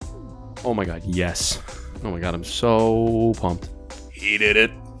Oh my God, yes. Oh my God, I'm so pumped. He did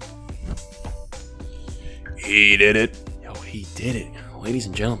it. He did it. Yo, he did it. Ladies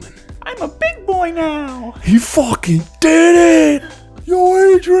and gentlemen. I'm a big boy now. He fucking did it.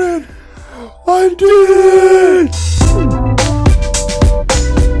 Yo, Adrian. I did it.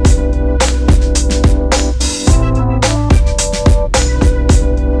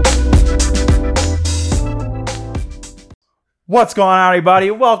 What's going on, everybody?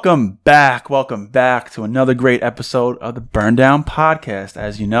 Welcome back to another great episode of the Burn Down Podcast.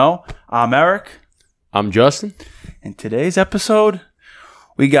 As you know, I'm Eric. I'm Justin. In today's episode,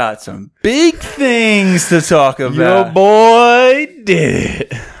 we got some big things to talk about. Your boy did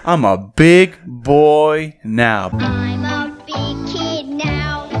it. I'm a big boy now. I'm a big kid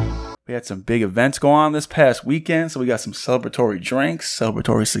now. We had some big events go on this past weekend, so we got some celebratory drinks,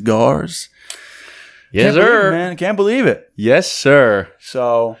 celebratory cigars. Yes, Can't believe it, sir. man. Can't believe it. Yes, sir.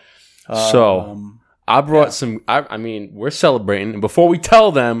 So, I brought some. I mean, we're celebrating. And before we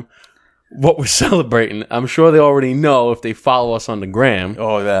tell them what we're celebrating, I'm sure they already know if they follow us on the gram.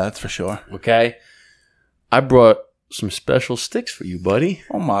 oh yeah, that's for sure. Okay. I brought some special sticks for you, buddy.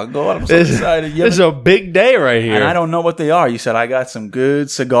 Oh my God, I'm so excited. It's a big day right here. And I don't know what they are. You said I got some good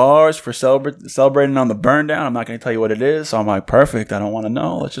cigars for celebrating on the burn down. I'm not going to tell you what it is. So I'm like, perfect. I don't want to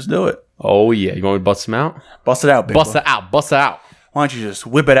know. Let's just do it. Oh, yeah. You want me to bust them out? Bust it out, big Bust boy. it out. Bust it out. Why don't you just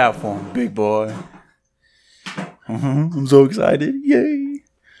whip it out for me, big boy? I'm so excited. Yay.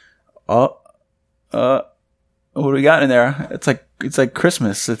 What do we got in there? It's like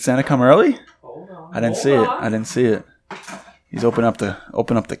Christmas. Did Santa come early? Hold on. I didn't see it. He's open up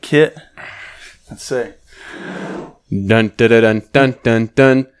the kit. Let's see. Dun, dun, dun, dun, dun,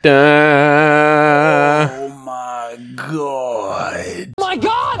 dun, dun. Oh my God. My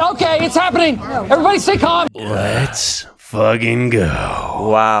God! Okay, it's happening. Everybody stay calm. Let's fucking go.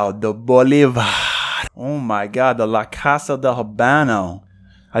 Wow, the Bolivar. Oh my God, the La Casa del Habano.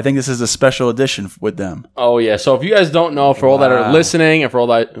 I think this is a special edition with them. Oh yeah. So if you guys don't know, for all that are listening, and for all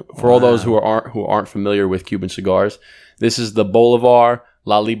those who aren't familiar with Cuban cigars, this is the Bolivar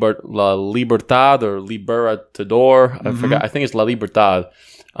La Libertad or Libertador. I forgot. I think it's La Libertad.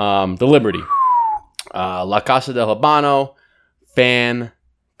 The Liberty. La Casa del Habano.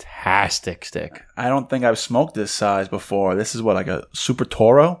 Fantastic stick. I don't think I've smoked this size before. This is what, like a Super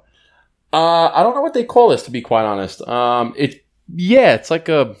Toro? I don't know what they call this, to be quite honest. It's like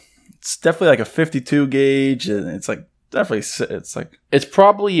a. It's definitely like a 52 gauge, and it's like It's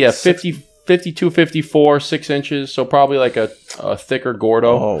probably a 52, 54, 6 inches, so probably like a thicker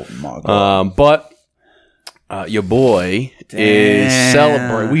Gordo. oh my God. But your boy is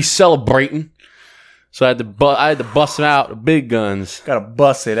celebrating. We celebrating. So I had to bust him out, the big guns. Gotta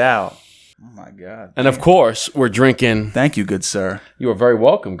bust it out. Oh my God. And of course, we're drinking. Thank you, good sir. You are very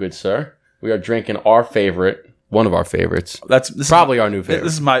welcome, good sir. We are drinking our favorite, one of our favorites. This Probably is our new favorite.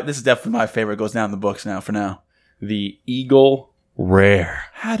 This is definitely my favorite. It goes down in the books now for now. The Eagle Rare.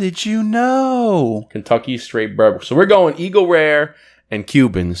 How did you know? Kentucky Straight Bourbon. So we're going Eagle Rare and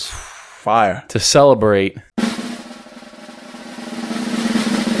Cubans Fire. to celebrate.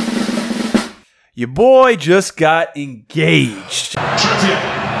 Your boy just got engaged.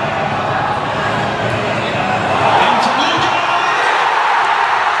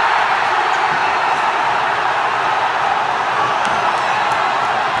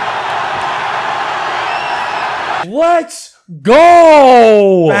 Let's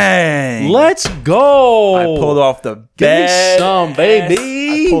go! Bang. Let's go! I pulled off the Give me bad some,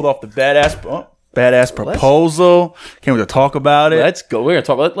 baby. I pulled off the badass proposal. Came to talk about it. Let's go. We're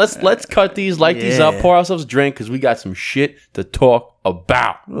gonna talk. Let's cut these, light these up, Yeah. pour ourselves a drink because we got some shit to talk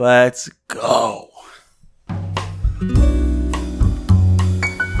about. Let's go.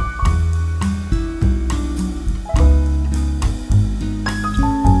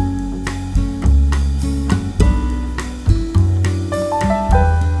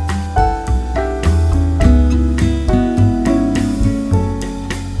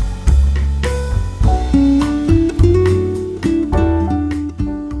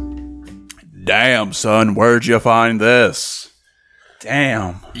 Damn, son, where'd you find this?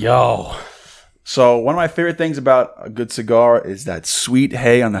 Damn. Yo, So one of my favorite things about a good cigar is that sweet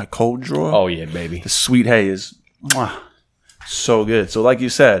hay on that cold drawer. oh yeah, baby. The sweet hay is so good. So like you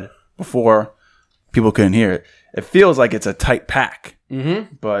said before, people couldn't hear it. It feels like it's a tight pack,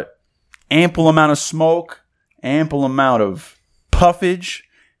 but ample amount of smoke, ample amount of puffage,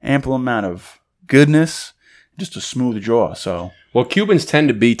 ample amount of goodness, just a smooth draw. So Well, Cubans tend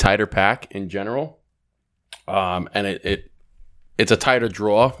to be tighter pack in general, and it's a tighter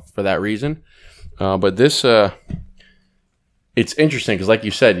draw for that reason. But this, it it's interesting because, like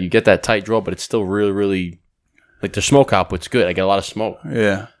you said, you get that tight draw, but it's still really, really like the smoke output's good. I get a lot of smoke.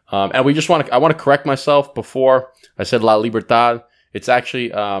 Yeah. And I want to correct myself before I said La Libertad. It's actually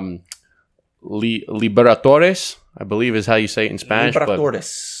Libertadores, I believe is how you say it in Spanish.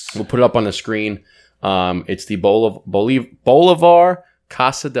 Libertadores. But we'll put it up on the screen. It's the Bolivar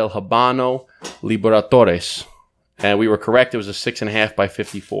Casa del Habano Libertadores. And we were correct. It was a 6.5 by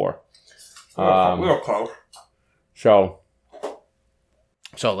 54. We were close. So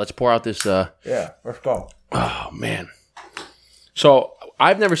let's pour out this. Yeah, let's go. Oh, man. So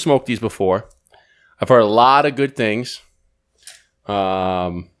I've never smoked these before. I've heard a lot of good things.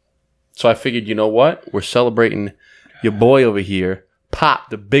 So I figured, you know what? We're celebrating your boy over here. Pop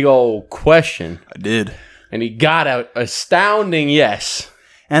the big old question. I did. And he got an astounding yes.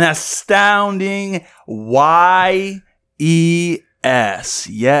 An astounding YES.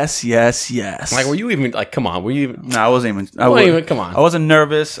 Yes. Like, were you even, like, come on. Were you even, No, I wasn't even. come on. I wasn't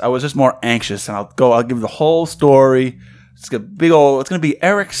nervous. I was just more anxious. And I'll give the whole story. It's going to be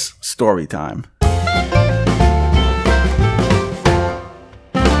Eric's story time.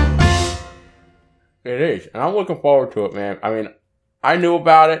 It is. And I'm looking forward to it, man. I mean, I knew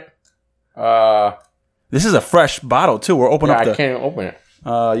about it. This is a fresh bottle, too. We're opening up I can't even open it.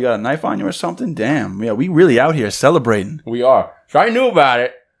 You got a knife on you or something? Damn. Yeah, we really out here celebrating. We are. So I knew about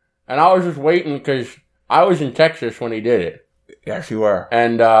it. And I was just waiting because I was in Texas when he did it. Yes, you were.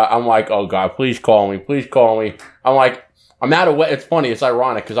 And I'm like, oh, God, please call me. Please call me. I'm like, I'm at a wedding. It's funny. It's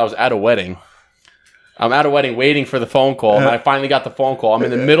ironic because I was at a wedding. I'm at a wedding waiting for the phone call. And I finally got the phone call. I'm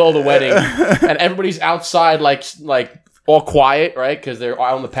in the middle of the wedding. And everybody's outside like all quiet, right? Because they're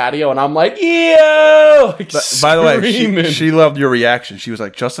out on the patio. And I'm like, yo! Like, by the way, screaming. she loved your reaction. She was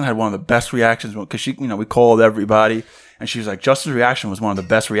like, Justin had one of the best reactions because we called everybody. And she was like, Justin's reaction was one of the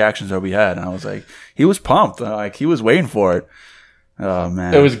best reactions that we had. And I was like, he was pumped. Like, he was waiting for it. Oh,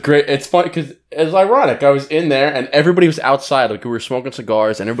 man. It was great. It's funny because it's ironic. I was in there and everybody was outside. Like, we were smoking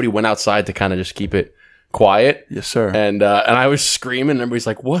cigars and everybody went outside to kind of just keep it quiet. Yes, sir. And I was screaming and everybody's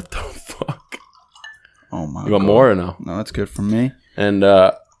like, what the fuck? Oh, my God. You want more or no? No, that's good for me. And,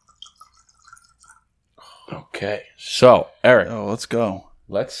 okay. So, Eric. Oh, let's go.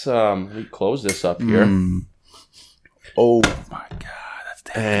 Let's let me close this up here. Oh, my God. That's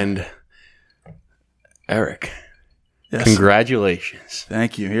damn. And, Eric. Yes. Congratulations.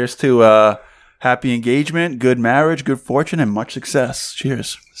 Thank you. Here's to happy engagement, good marriage, good fortune, and much success.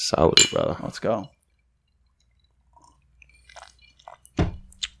 Cheers. Salud, brother. Let's go.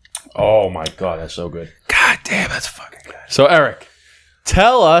 Oh, my God. That's so good. God damn, that's fucking good. So, Eric,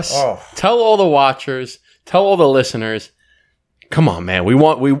 tell us, tell all the watchers, tell all the listeners. Come on, man. We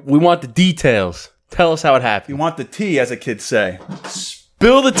want the details. Tell us how it happened. You want the tea, as the kids say.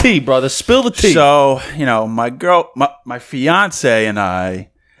 Spill the tea, brother. Spill the tea. So, my fiance and I.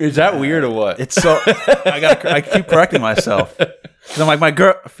 Is that weird or what? It's so. I keep correcting myself. Because I'm like, my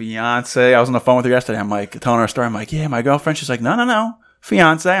fiance. I was on the phone with her yesterday. I'm like, telling her a story. I'm like, yeah, my girlfriend. She's like, no.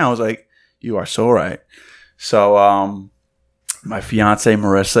 Fiance. And I was like, you are so right. So, my fiance,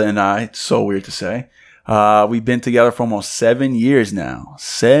 Marissa, and I, it's so weird to say, we've been together for almost 7 years now.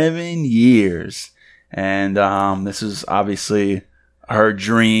 7 years. And this is obviously her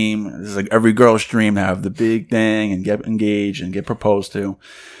dream. This is like every girl's dream to have the big thing and get engaged and get proposed to.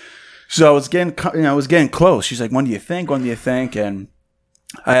 So it's getting close. She's like, when do you think? And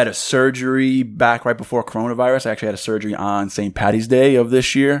I had a surgery back right before coronavirus. I actually had a surgery on St. Patty's Day of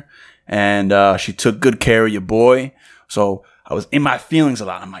this year. And she took good care of your boy. So I was in my feelings a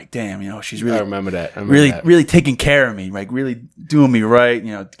lot. I'm like, damn, she's really. I remember that. Really taking care of me, like really doing me right.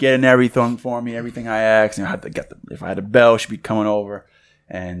 Getting everything for me, everything I asked. I had to if I had a bell, she'd be coming over.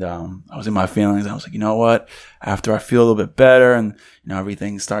 And I was in my feelings. I was like, you know what? After I feel a little bit better and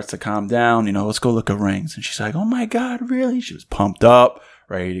everything starts to calm down, let's go look at rings. And she's like, oh my God, really? She was pumped up,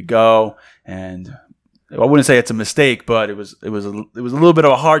 ready to go. And I wouldn't say it's a mistake, but it was a little bit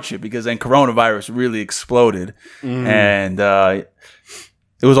of a hardship because then coronavirus really exploded, and it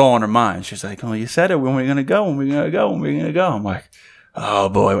was all on her mind. She's like, "Oh, you said it. When we're gonna go? When we're gonna go? When we're gonna go?" I'm like, "Oh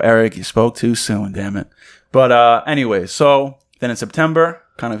boy, Eric, you spoke too soon. Damn it." But anyway, so then in September,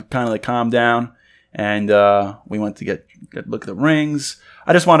 kind of like calmed down, and we went to get look at the rings.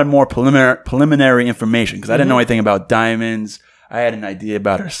 I just wanted more preliminary information because I didn't know anything about diamonds. I had an idea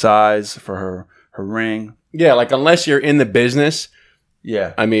about her size for her ring. Yeah, like unless you're in the business.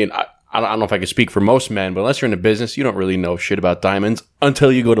 Yeah. I mean, I don't know if I can speak for most men, but unless you're in the business, you don't really know shit about diamonds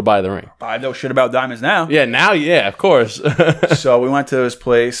until you go to buy the ring. I know shit about diamonds now. Yeah, now, yeah, of course. So we went to his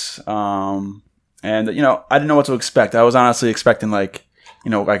place, and I didn't know what to expect. I was honestly expecting like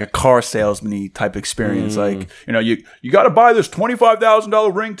like a car salesman type experience. Like, you got to buy this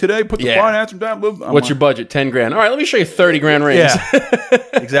 $25,000 ring today. Put the finance down. What's your budget? 10 grand. All right, let me show you 30 grand rings. Yeah,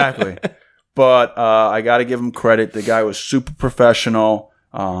 exactly. But I got to give him credit. The guy was super professional.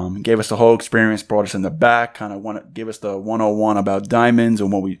 Gave us the whole experience, brought us in the back, kind of gave us the 101 about diamonds and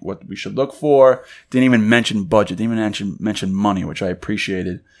what we should look for. Didn't even mention budget, didn't even mention money, which I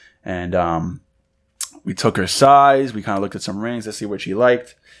appreciated. And we took her size, we kind of looked at some rings to see what she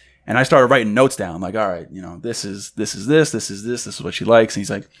liked. And I started writing notes down, like, all right, this is what she likes. And he's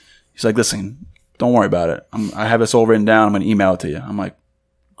like, listen, don't worry about it. I have this all written down. I'm going to email it to you. I'm like,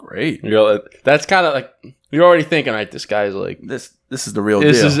 great. That's kind of like, you're already thinking, right, this guy's like... This is the real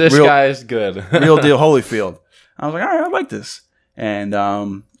deal. This guy's good. Real deal Holyfield. I was like, all right, I like this. And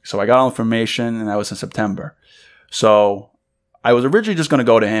so I got all information, and that was in September. So I was originally just going to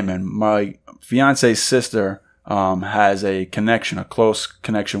go to him, and my fiance's sister has a close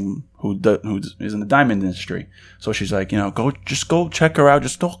connection who is in the diamond industry. So she's like, go check her out.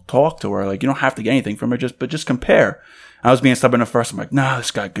 Just talk to her. Like, you don't have to get anything from her, but just compare. I was being stubborn at first. I'm like, nah,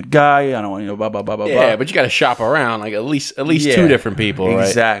 this guy, good guy. I don't want blah blah blah blah. Yeah, but you got to shop around, like at least two different people, right?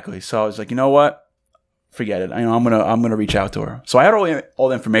 Exactly. So I was like, you know what? Forget it. I'm gonna reach out to her. So I had all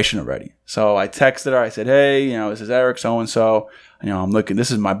the information already. So I texted her. I said, hey, this is Eric, so and so. I'm looking. This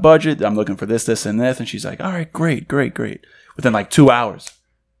is my budget. I'm looking for this, and this. And she's like, all right, great. Within like 2 hours,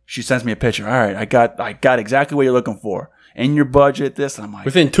 she sends me a picture. All right, I got exactly what you're looking for in your budget. This. And I'm like,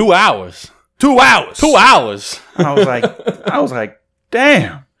 within 2 hours. 2 hours. 2 hours. And I was like,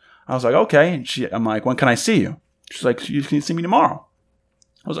 damn. I was like, okay. And I'm like, when can I see you? She's like, you can see me tomorrow.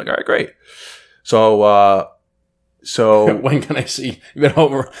 I was like, all right, great. So when can I see you? I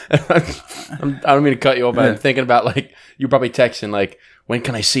don't mean to cut you off, but I'm thinking about like you probably texting like, when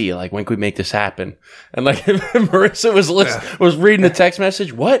can I see you? Like, when can we make this happen? And like Marissa was reading the text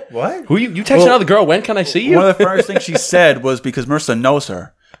message. What? Who you texting another girl? When can I see you? One of the first things she said was because Marissa knows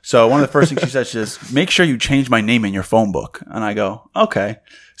her. So one of the first things she said, she says, make sure you change my name in your phone book. And I go, okay.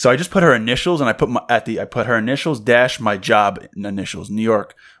 So I just put her initials, and I put her initials dash my job initials, New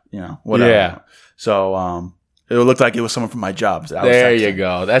York, whatever. Yeah. So it looked like it was someone from my job. There you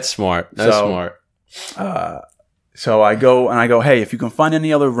go. That's smart. Smart. So I go, hey, if you can find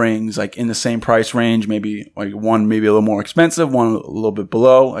any other rings like in the same price range, maybe like one maybe a little more expensive, one a little bit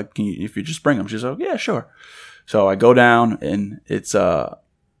below, like if you just bring them. She's like, yeah, sure. So I go down, and it's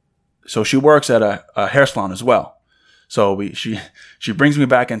so she works at a hair salon as well. So she brings me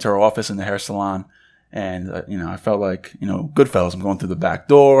back into her office in the hair salon, and I felt like Goodfellas. I'm going through the back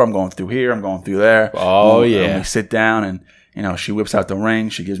door. I'm going through here. I'm going through there. Oh yeah. We sit down, and she whips out the ring.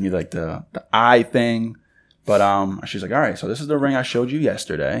 She gives me like the eye thing, but she's like, all right, so this is the ring I showed you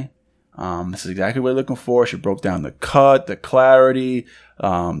yesterday. This is exactly what you're looking for. She broke down the cut, the clarity,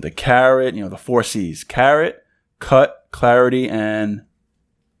 the carat. The 4 C's: carat, cut, clarity, and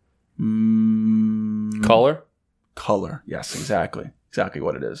color. Yes, exactly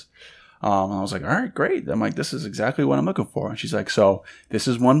what it is. And I was like, all right, great. I'm like, this is exactly what I'm looking for. And she's like, so this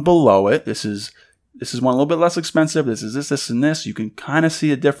is one below it. This is one a little bit less expensive. This is this, and this. You can kind of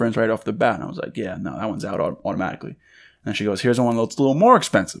see a difference right off the bat. And I was like, yeah, no, that one's out automatically. And she goes, here's the one that's a little more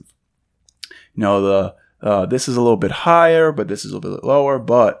expensive. This is a little bit higher, but this is a little bit lower.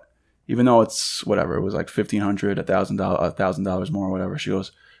 But even though it's whatever, it was like $1,500, $1,000 more, or whatever. She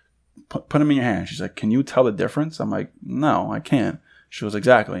goes, put them in your hand. She's like, can you tell the difference? I'm like, no, I can't. She goes,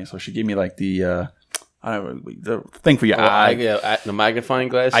 exactly. So she gave me like the thing for your eye. The magnifying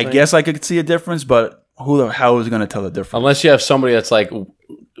glass. I guess I could see a difference, but who the hell is going to tell the difference? Unless you have somebody that's like,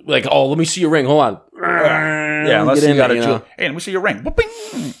 oh, let me see your ring. Hold on. Yeah, unless you got a hey, let me see your ring.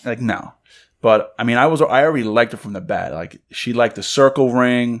 Like, no. But I mean, I already liked her from the bat. Like, she liked the circle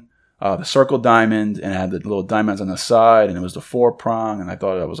ring, the circle diamond, and it had the little diamonds on the side, and it was the 4-prong, and I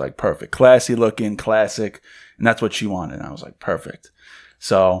thought that was like perfect, classy looking, classic, and that's what she wanted. And I was like, perfect.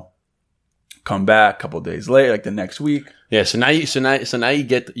 So come back a couple of days later, like the next week. Yeah. So now you're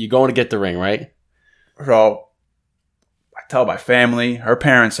going to get the ring, right? So I tell my family. Her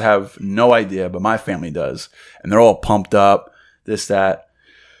parents have no idea, but my family does, and they're all pumped up. This, that.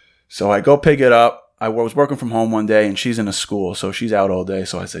 So I go pick it up. I was working from home one day, and she's in a school, so she's out all day.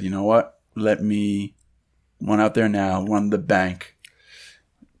 So I said, you know what? Let me run out there now, run to the bank,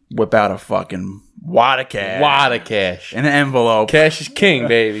 whip out a fucking wad of cash. In an envelope. Cash is king,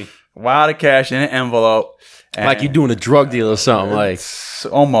 baby. Wad of cash in an envelope. Like you're doing a drug deal or something. Like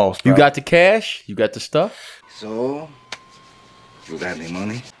almost. Bro. You got the cash? You got the stuff? So, you got any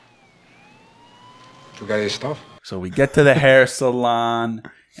money? You got any stuff? So we get to the hair salon,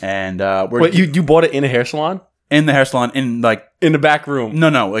 and Wait, you bought it in a hair salon? in the hair salon, in like in the back room.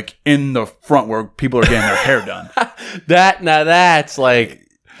 no, like in the front where people are getting their hair done. That's like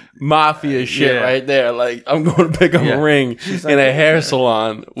mafia shit right there. Like, I'm going to pick up a ring in a hair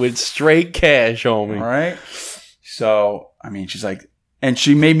salon with straight cash, homie. All right. So, I mean, she's like, and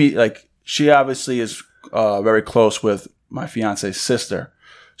she made me like, she obviously is very close with my fiance's sister.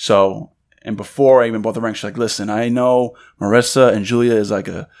 So, and before I even bought the ring, she's like, listen, I know Marissa and Julia is like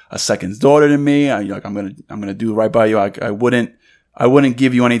a second daughter to me. I'm gonna do right by you. I wouldn't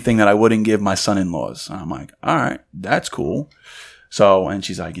give you anything that I wouldn't give my son-in-laws. And I'm like, all right, that's cool. So, and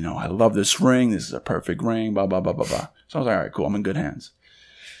she's like, I love this ring. This is a perfect ring, blah, blah, blah, blah, blah. So I was like, all right, cool. I'm in good hands.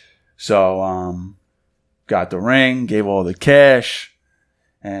 So, got the ring, gave all the cash,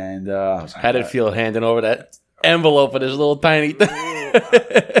 and I was like, how did it feel handing over that envelope for this little tiny thing?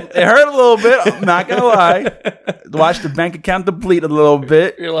 It hurt a little bit. I'm not gonna lie. Watched the bank account deplete a little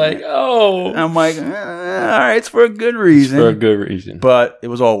bit. You're like, oh. And I'm like, all right, it's for a good reason. For a good reason. But it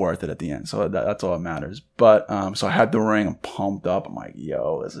was all worth it at the end. So that's all that matters. But so I had the ring. I'm pumped up. I'm like,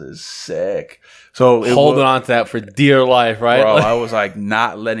 yo, this is sick. So holding on to that for dear life, right? Bro, I was like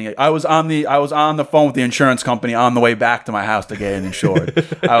not letting it. I was on the phone with the insurance company on the way back to my house to get it insured.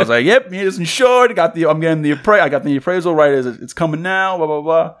 I was like, yep, it is insured. I'm getting the I got the appraisal right as it's coming now. Blah blah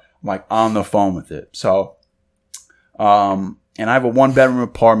blah. I'm like on the phone with it. So, and I have a 1-bedroom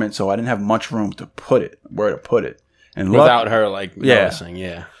apartment, so I didn't have much room to put it. And without her like noticing,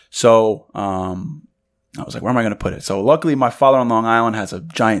 yeah. So, I was like, where am I going to put it? So luckily, my father on Long Island has a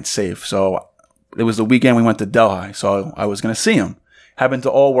giant safe. So it was the weekend we went to Delhi, so I was going to see him. Happened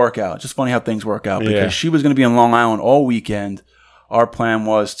to all work out. Just funny how things work out because she was going to be in Long Island all weekend. Our plan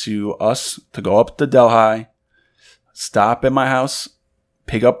was to go up to Delhi, stop at my house,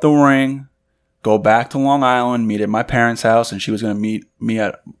 pick up the ring, go back to Long Island, meet at my parents' house, and she was going to meet me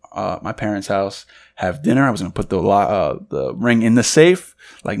at my parents' house, have dinner. I was going to put the ring in the safe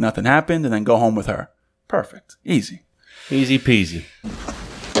like nothing happened, and then go home with her. Perfect. Easy. Easy peasy.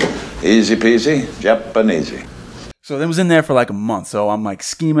 Easy peasy, Japanesey. So it was in there for like a month. So I'm like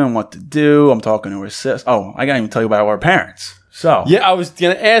scheming what to do. I'm talking to her sis. Oh, I gotta even tell you about our parents. So yeah, I was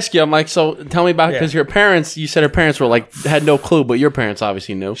gonna ask you. I'm like, so tell me about because your parents. You said her parents were like had no clue, but your parents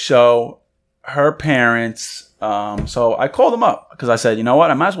obviously knew. So her parents. So I called them up because I said, you know what,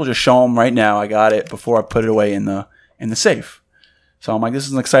 I might as well just show them right now. I got it before I put it away in the safe. So I'm like, this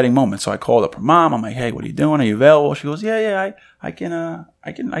is an exciting moment. So I called up her mom. I'm like, hey, what are you doing? Are you available? She goes, yeah, I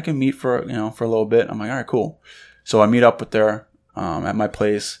can meet for a little bit. I'm like, all right, cool. So I meet up with her at my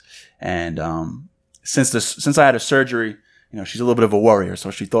place, and since I had a surgery, she's a little bit of a worrier,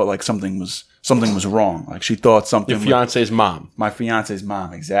 so she thought like something was wrong. Like she thought something. Your fiance's mom. My fiance's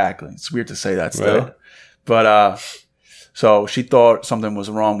mom, exactly. It's weird to say that still, right? But so she thought something was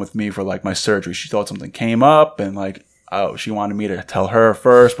wrong with me for like my surgery. She thought something came up, and like. Oh, she wanted me to tell her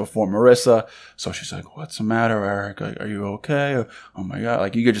first before Marissa. So she's like, what's the matter, Eric? Are you okay? Oh my God.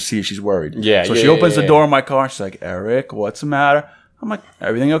 Like you could just see she's worried. Yeah. So she opens the door of my car. She's like, Eric, what's the matter? I'm like,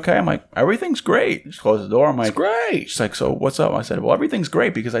 everything okay? I'm like, everything's great. She closes the door. I'm like, it's great. She's like, so what's up? I said, well, everything's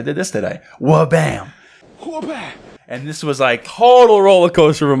great because I did this today. Wha-bam. Wha-bam. And this was like total roller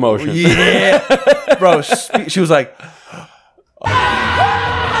coaster of emotions. Yeah. Bro, she was like,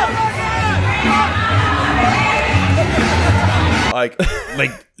 like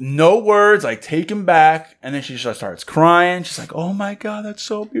no words, like taken back, and then she just starts crying. She's like, "Oh my God, that's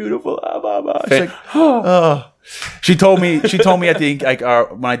so beautiful!" Blah, blah, blah. She's like, "Oh." She told me at the like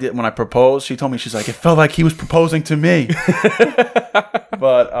when I proposed. She told me she's like, it felt like he was proposing to me.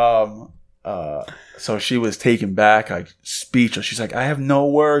 But so she was taken back, like speechless. She's like, I have no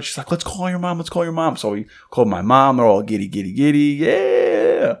words. She's like, let's call your mom. So we called my mom. They're all giddy,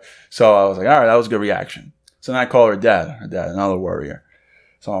 yeah. So I was like, all right, that was a good reaction. So then I call her dad, another worrier.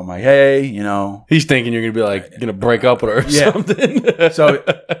 So I'm like, hey, he's thinking you're gonna be like gonna break up with her or something.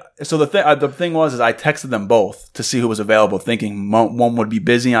 so the thing was I texted them both to see who was available, thinking one would be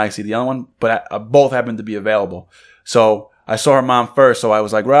busy. I see the other one, but both happened to be available. So I saw her mom first. So I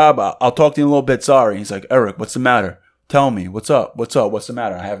was like, Rob, I'll talk to you in a little bit. Sorry. He's like, Eric, what's the matter? Tell me, what's up? What's the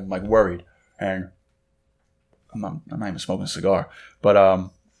matter? I have him like worried, and I'm not even smoking a cigar, but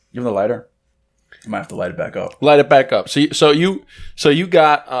give him the lighter. You might have to light it back up. Light it back up. So you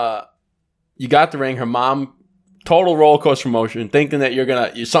got the ring. Her mom, total roller coaster emotion, thinking that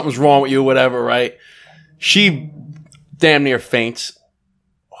something's wrong with you, whatever. Right? She damn near faints.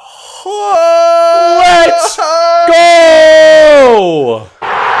 Let's go!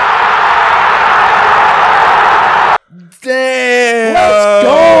 Damn! Let's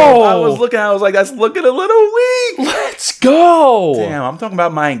go! was looking at it, I was like, that's looking a little weak. Let's go. Damn, I'm talking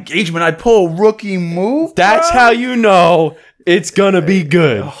about my engagement. I pull a rookie move. That's bro? how you know it's going to be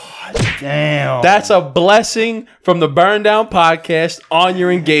good. Damn. That's a blessing from the Burn Down Podcast on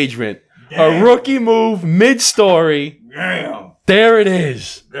your engagement. A rookie move mid-story. Damn. There it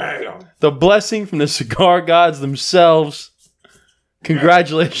is. Damn. The blessing from the cigar gods themselves.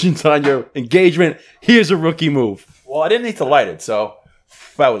 Congratulations on your engagement. Here's a rookie move. Well, I didn't need to light it, so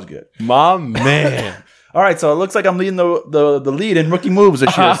that was good. My man. All right, so it looks like I'm leading the lead in rookie moves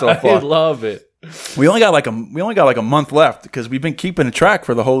this year so I far. love it. We only got like a month left because we've been keeping a track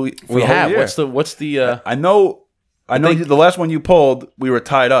for the whole. We have. Year. What's the I know. The last one you pulled, we were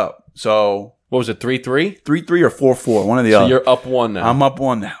tied up. So what was it? 3-3? 3-3 or 4-4, one of the So other. you're up one now. I'm up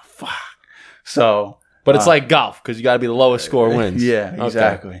one now. Fuck. So, but it's like golf because you got to be the lowest score wins. yeah, Okay.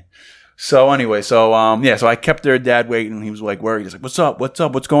 exactly. So anyway, so I kept their dad waiting. And he was like worried. He's like, "What's up? What's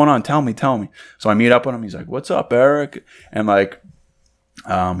up? What's going on? Tell me." So I meet up with him. He's like, "What's up, Eric?" And like,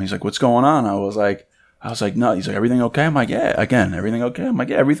 he's like, "What's going on?" I was like, "No." He's like, "Everything okay?" I'm like, "Yeah." Again, everything okay? I'm like,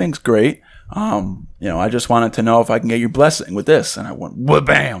 "Yeah, everything's great." I just wanted to know if I can get your blessing with this. And I went,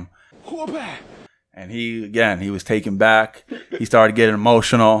 wha-bam. And he was taken back. He started getting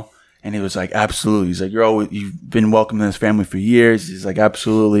emotional. And he was like, absolutely. He's like, you've been welcome in this family for years. He's like,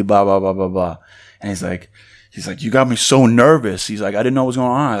 absolutely, blah, blah, blah, blah, blah. And he's like, you got me so nervous. He's like, I didn't know what was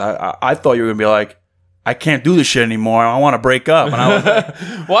going on. I thought you were going to be like, I can't do this shit anymore. I want to break up. And I was like,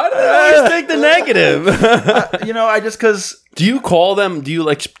 why do I always take the negative? because. Do you call them? Do you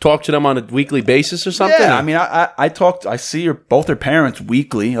like talk to them on a weekly basis or something? Yeah, I mean, I see both their parents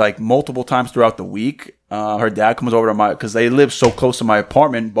weekly, like multiple times throughout the week. Her dad comes over to because they live so close to my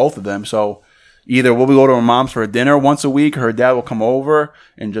apartment, both of them. So either we'll go to her mom's for a dinner once a week, or her dad will come over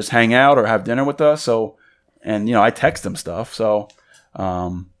and just hang out or have dinner with us. So, and I text them stuff. So,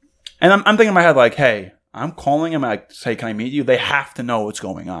 and I'm thinking in my head like, hey, I'm calling them. I say, can I meet you? They have to know what's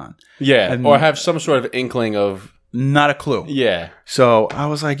going on. Yeah, And- or have some sort of inkling of. Not a clue. Yeah. So I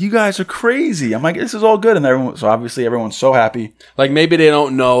was like, you guys are crazy. I'm like, this is all good. And obviously everyone's so happy. Like maybe they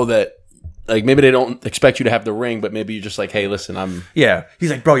don't know that. Like maybe they don't expect you to have the ring, but maybe you're just like, hey, listen, I'm. Yeah.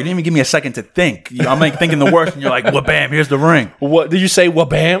 He's like, bro, you didn't even give me a second to think. I'm like thinking the worst. And you're like, wha-bam, here's the ring. What did you say?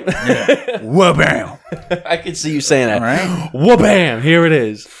 Wha-bam? Wha-bam. I can see you saying that. All right. Wha-bam! Here it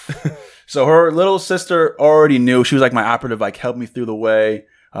is. So her little sister already knew. She was like my operative, like helped me through the way.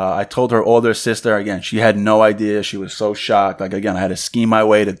 I told her older sister, again, she had no idea. She was so shocked. Like, again, I had to scheme my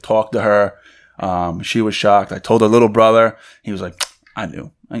way to talk to her. She was shocked. I told her little brother. He was like, I knew.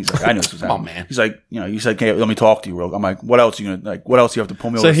 And he's like, I knew this was happening. Oh, man. He's like, you said, okay, let me talk to you, Rogue. I'm like, what else you gonna, like, what else you have to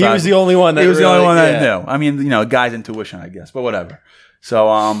pull me over So the he side? was the only one that He was the only really- one that yeah. knew. I mean, guy's intuition, I guess, but whatever.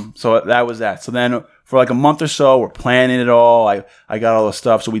 So, so that was that. So then for like a month or so, we're planning it all. I got all the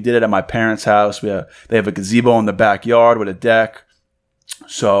stuff. So we did it at my parents' house. They have a gazebo in the backyard with a deck.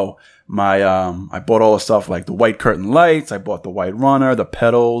 So I bought all the stuff like the white curtain lights. I bought the white runner, the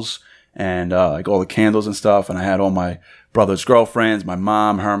pedals, and like all the candles and stuff. And I had all my brother's girlfriends, my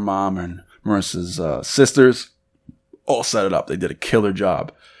mom, her mom, and Marissa's sisters all set it up. They did a killer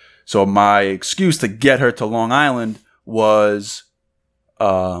job. So my excuse to get her to Long Island was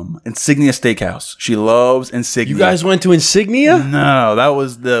Insignia Steakhouse. She loves Insignia. You guys went to Insignia? No, that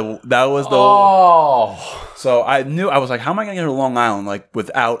was the Oh. So I was like, how am I going to get her to Long Island? Like,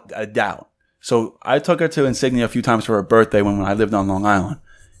 without a doubt. So I took her to Insignia a few times for her birthday when I lived on Long Island.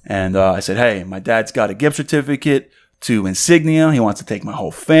 And I said, hey, my dad's got a gift certificate to Insignia. He wants to take my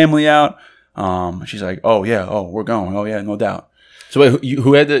whole family out. She's like, oh, yeah. Oh, we're going. Oh, yeah, no doubt. So wait,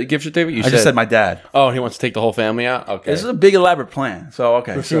 who had the gift certificate? I just said my dad. Oh, he wants to take the whole family out? Okay. This is a big, elaborate plan. So,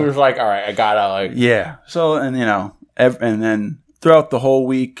 okay. She was like, all right, I got to like. Yeah. So, and and then throughout the whole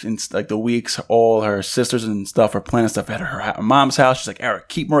week and like the weeks, all her sisters and stuff are planning stuff at her mom's house. She's like, Eric,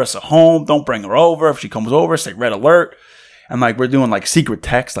 keep Marissa home. Don't bring her over. If she comes over, say red alert. And like, we're doing like secret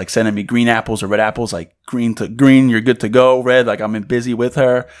text, like sending me green apples or red apples, like green to green, you're good to go. Red, like I'm busy with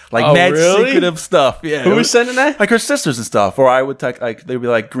her. Like mad really? secretive stuff. Yeah. Who was sending that? Like her sisters and stuff. Or I would text, like, they'd be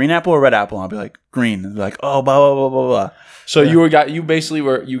like green apple or red apple. And I'll be like green. And they'd be like, oh, blah, blah, blah, blah, blah. So you guys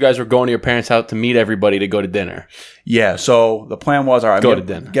were going to your parents' house to meet everybody to go to dinner. Yeah, so the plan was, all right, Go to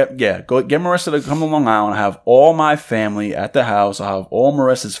dinner. Get Marissa to come to Long Island. I have all my family at the house. I'll have all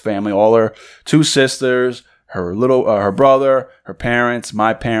Marissa's family, all her two sisters, her brother, her parents,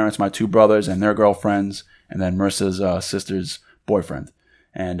 my two brothers, and their girlfriends, and then Marissa's sister's boyfriend,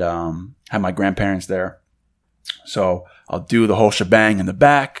 and have my grandparents there. So I'll do the whole shebang in the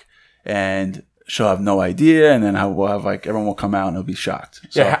back, and she'll have no idea, and then we'll have like everyone will come out and they'll be shocked.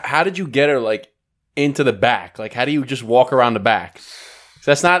 So, Yeah. How did you get her like into the back? Like, how do you just walk around the back?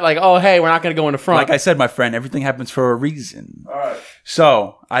 So that's not like, oh, hey, we're not going to go in the front. Like I said, my friend, everything happens for a reason. All right.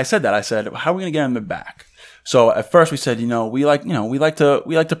 So I said that. I said, how are we going to get in the back? So at first we said, we like to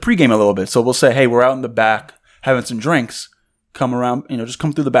pregame a little bit. So we'll say, hey, we're out in the back having some drinks. Come around, just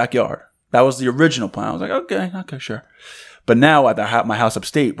come through the backyard. That was the original plan. I was like, okay, sure. But now at my house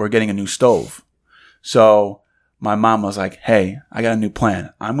upstate, we're getting a new stove. So my mom was like, hey, I got a new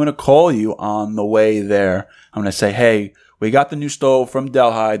plan. I'm going to call you on the way there. I'm going to say, hey, we got the new stove from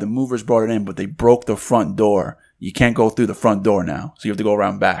Delhi. The movers brought it in, but they broke the front door. You can't go through the front door now. So you have to go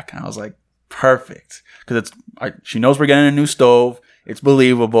around back. And I was like, perfect. Because she knows we're getting a new stove. It's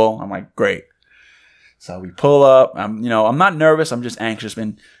believable. I'm like, great. So we pull up. I'm not nervous. I'm just anxious.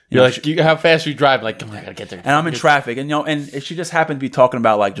 And you're like, how fast are you driving? Like, come on, I gotta get there. And I'm in traffic. And and she just happened to be talking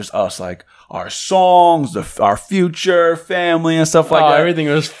about like just us, like our songs, our future, family, and stuff like that. Everything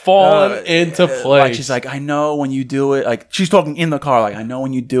was falling into place. Like she's like, I know when you do it. Like she's talking in the car. Like I know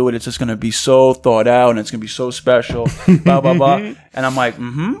when you do it, it's just gonna be so thought out and it's gonna be so special. Blah blah blah. And I'm like,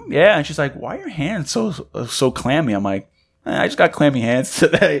 yeah. And she's like, why are your hands so clammy? I'm like, I just got clammy hands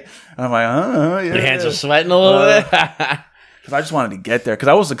today. And I'm like, yeah. Your hands are sweating a little bit. Because I just wanted to get there because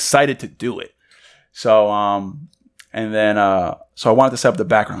I was excited to do it. So, so I wanted to set up the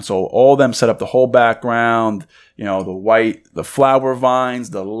background. So all of them set up the whole background, the flower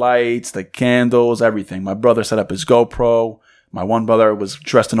vines, the lights, the candles, everything. My brother set up his GoPro. My one brother was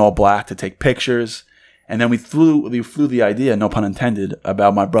dressed in all black to take pictures. And then we flew the idea, no pun intended,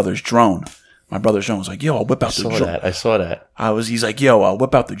 about my brother's drone. My brother's drone was like, yo, I'll whip out the drone. I saw that. He's like, yo, I'll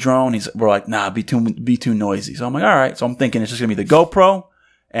whip out the drone. We're like, nah, be too noisy. So I'm like, all right. So I'm thinking it's just going to be the GoPro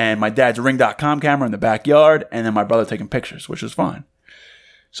and my dad's Ring.com camera in the backyard and then my brother taking pictures, which is fine.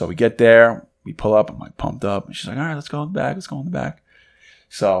 So we get there, we pull up, I'm like pumped up. And she's like, all right, let's go in the back.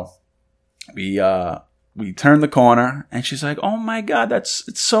 So we turn the corner and she's like, oh my God,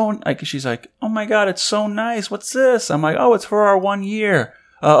 it's so, like, she's like, oh my God, it's so nice. What's this? I'm like, oh, it's for our 1 year.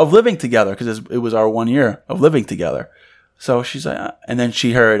 Of living together, because it was our 1 year of living together. So she's like, and then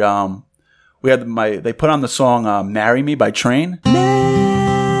she heard, they put on the song "Marry Me" by Train. Marry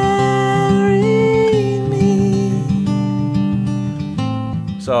me.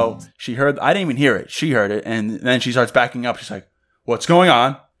 So she heard. I didn't even hear it. She heard it, and then she starts backing up. She's like, "What's going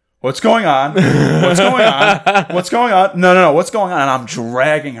on? What's going on? What's going on? What's going on? No, what's going on?" And I'm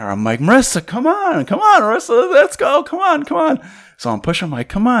dragging her. I'm like, Marissa, come on, Marissa, let's go, come on. So I'm pushing, I'm like,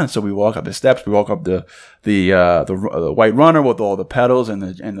 come on. So we walk up the steps. We walk up the white runner with all the petals and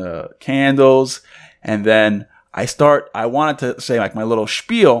the candles. And then I wanted to say like my little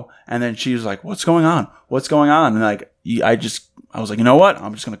spiel. And then she was like, what's going on? And like, I was like, you know what?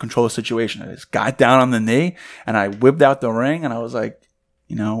 I'm just going to control the situation. I just got down on the knee and I whipped out the ring and I was like,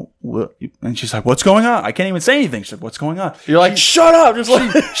 and she's like, what's going on? I can't even say anything. She's like, what's going on? You're like, shut up. Just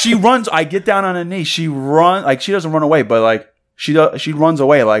like, she runs. I get down on her knee. She runs, like, she doesn't run away, but like, she runs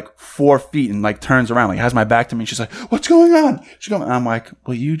away like 4 feet and like turns around, like has my back to me. And she's like, what's going on? And I'm like,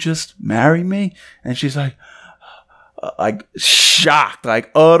 will you just marry me? And she's like shocked, like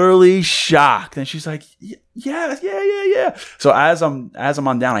utterly shocked. And she's like, yeah. So as I'm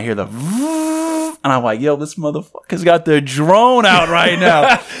on down, I hear the and I'm like, yo, this motherfucker's got the drone out right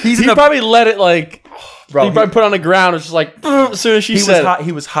now. He probably let it like, bro. He probably put it on the ground. It's just like, as soon as she said it.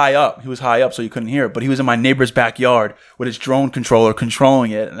 He was high up. So you couldn't hear it. But he was in my neighbor's backyard with his drone controller controlling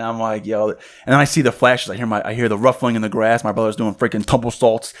it. And I'm like, yo. And then I see the flashes. I hear the ruffling in the grass. My brother's doing freaking tumble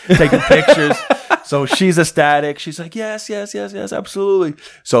salts, taking pictures. So she's ecstatic. She's like, yes, absolutely.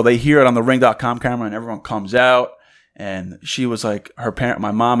 So they hear it on the Ring.com camera and everyone comes out. And she was like,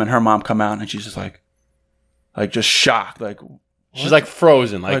 my mom and her mom come out and she's just like just shocked. Like, she's like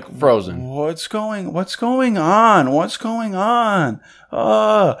frozen, frozen. What's going on?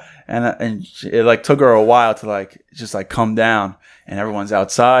 And it like took her a while to like just like come down. And everyone's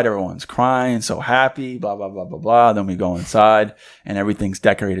outside, everyone's crying, so happy, blah blah blah blah blah. Then we go inside, and everything's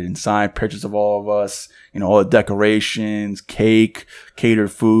decorated inside. Pictures of all of us, all the decorations, cake,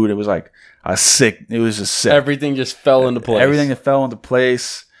 catered food. It was like it was just sick. Everything just fell into place. Everything that fell into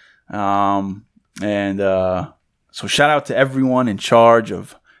place. So shout out to everyone in charge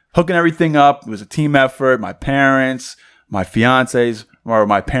of hooking everything up. It was a team effort. My parents, my fiancés, or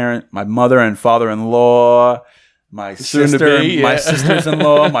my mother and father-in-law, my sister, my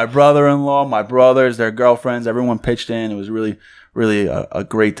sisters-in-law, my brother-in-law, my brothers, their girlfriends. Everyone pitched in. It was really, really a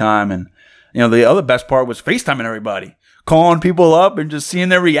great time. And the other best part was FaceTiming everybody, calling people up and just seeing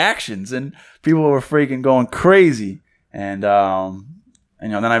their reactions. And people were freaking going crazy. And then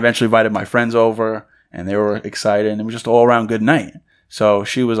I eventually invited my friends over. And they were excited, and it was just all around good night. So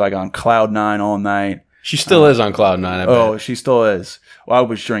she was like on cloud 9 all night. She still is on cloud nine. I bet. Oh, she still is. Well, I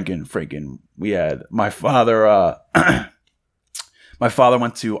was drinking freaking. We had my father. My father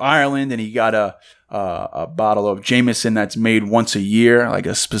went to Ireland and he got a bottle of Jameson that's made once a year, like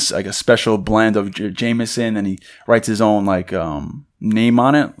a special blend of Jameson, and he writes his own name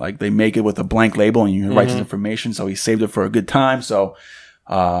on it. Like they make it with a blank label and he writes his information. So he saved it for a good time. So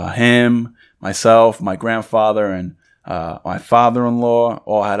him, myself, my grandfather, and my father-in-law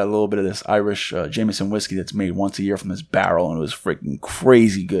all had a little bit of this Irish Jameson whiskey that's made once a year from this barrel, and it was freaking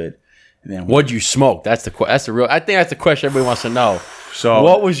crazy good. And then what'd you smoke? That's the real. I think that's the question everybody wants to know. So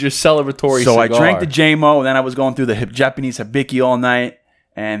what was your celebratory cigar? I drank the JMO, and then I was going through the Japanese Hibiki all night,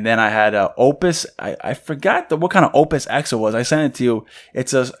 and then I had Opus. I forgot what kind of Opus X it was. I sent it to you.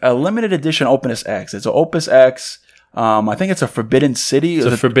 It's a limited edition Opus X. It's an Opus X. I think it's a Forbidden City. It's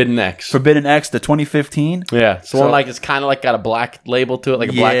a Forbidden X. Forbidden X, the 2015. Yeah, it's the one it's kind of got a black label to it, like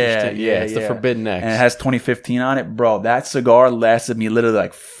a blackish tint. Yeah, it's the Forbidden X. And it has 2015 on it. Bro, that cigar lasted me literally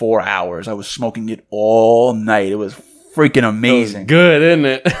like 4 hours. I was smoking it all night. It was freaking amazing. Good,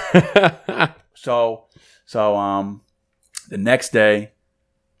 isn't it? So the next day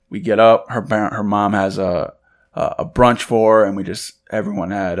we get up. Her mom has a brunch for her, and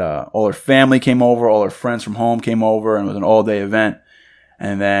everyone had all her family came over, all her friends from home came over, and it was an all day event.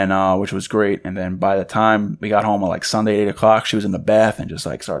 And then which was great. And then by the time we got home at Sunday 8 o'clock, she was in the bath and just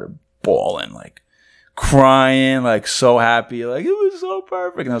started bawling, crying, so happy, it was so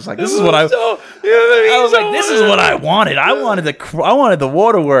perfect. And I was like, this is what this is what I wanted. I wanted the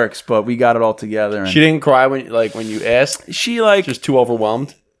waterworks, but we got it all together. And she didn't cry when you asked. She just too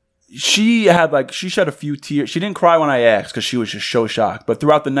overwhelmed. She had she shed a few tears. She didn't cry when I asked because she was just so shocked. But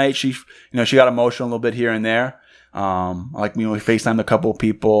throughout the night, she got emotional a little bit here and there. We FaceTimed a couple of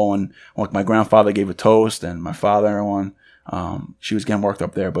people, and my grandfather gave a toast, and my father and everyone. She was getting worked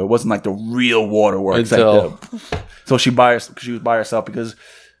up there, but it wasn't the real waterworks. So she was by herself because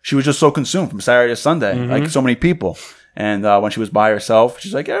she was just so consumed from Saturday to Sunday, like so many people. And when she was by herself,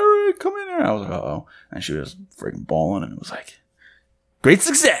 she's like, "Eric, come in here." I was like, "Uh-oh," and she was freaking bawling, and it was like, great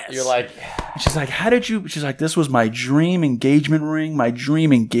success. You're like, she's like, how did you? She's like, this was my dream engagement ring, my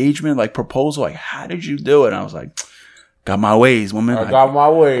dream engagement proposal. How did you do it? And I was like, got my ways, woman. I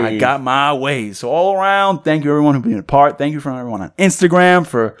got my ways. So all around, thank you everyone who being a part. Thank you from everyone on Instagram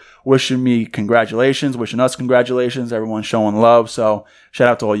for wishing me congratulations, wishing us congratulations. Everyone showing love. So shout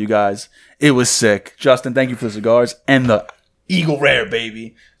out to all you guys. It was sick. Justin, thank you for the cigars and the Eagle Rare,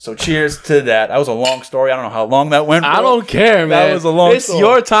 baby. So cheers to that. That was a long story. I don't know how long that went for. I don't care, man. That was a long story. It's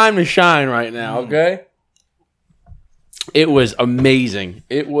your time to shine right now, okay? It was amazing.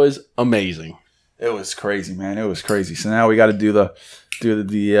 It was crazy, man. It was crazy. So now we got to do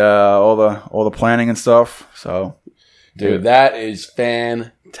all the planning and stuff. So, dude, that is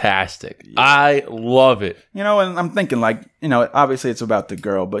fantastic. Yeah. I love it. And I'm thinking obviously it's about the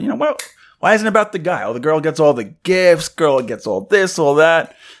girl, but why isn't it about the guy? Oh, the girl gets all the gifts. Girl gets all this, all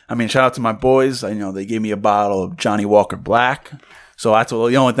that. I mean, shout out to my boys. They gave me a bottle of Johnny Walker Black. So that's the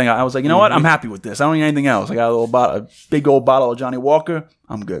only thing I was like, you know what? I'm happy with this. I don't need anything else. I got a big old bottle of Johnny Walker.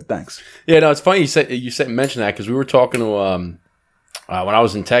 I'm good. Thanks. Yeah, no, it's funny you mentioned that because we were talking to when I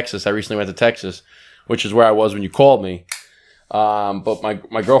was in Texas. I recently went to Texas, which is where I was when you called me. But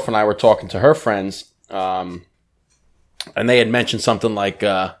my girlfriend and I were talking to her friends, and they had mentioned something like.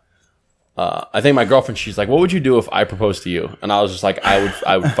 I think my girlfriend, she's like, what would you do if I proposed to you? And I was just like,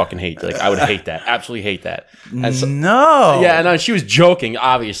 I would fucking hate I would hate that. Absolutely hate that. And so, no. Yeah, no, she was joking,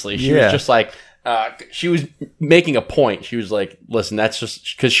 obviously. She was just like, she was making a point. She was like, listen, that's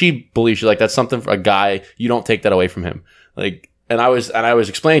just, because she believes, she's like, that's something for a guy, you don't take that away from him. And I was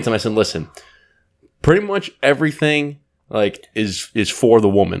explaining to him, I said, listen, pretty much everything is for the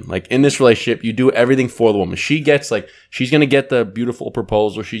woman. In this relationship, you do everything for the woman. She gets she's gonna get the beautiful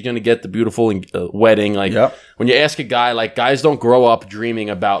proposal. She's gonna get the beautiful wedding. When you ask a guy, guys don't grow up dreaming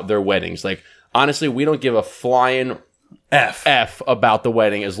about their weddings. Honestly, we don't give a flying F about the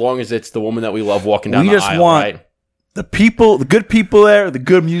wedding as long as it's the woman that we love walking down the aisle. We just want right? the good people there, the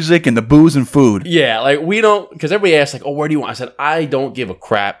good music, and the booze and food. Yeah, we don't, because everybody asks, oh, where do you want? I said, I don't give a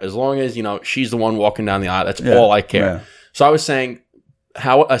crap as long as, she's the one walking down the aisle. That's all I care. Yeah. So I was saying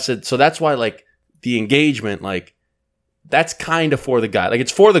so that's why the engagement, that's kind of for the guy.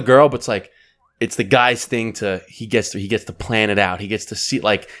 It's for the girl, but it's the guy's thing he gets to plan it out. He gets to see,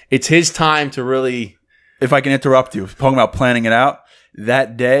 it's his time to really. If I can interrupt you, talking about planning it out,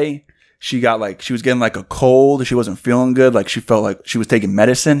 that day she got she was getting a cold. She wasn't feeling good. She felt like she was taking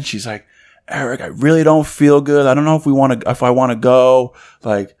medicine. She's like, Eric, I really don't feel good. I don't know if I want to go.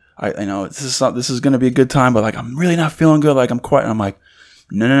 I know this is going to be a good time, but I'm really not feeling good. I'm quiet. And I'm like,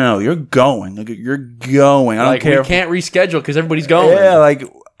 No, you're going. Like, you're going. I don't Like, care. we can't reschedule because everybody's going. Yeah, like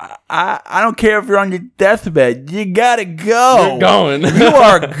I don't care if you're on your deathbed. You gotta go. You're going. You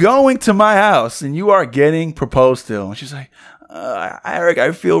are going to my house, and you are getting proposed to. And she's like, Eric,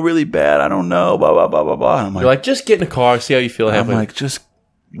 I feel really bad. I don't know. Blah blah blah blah blah. And I'm You're like, just get in the car, see how you feel. I'm like,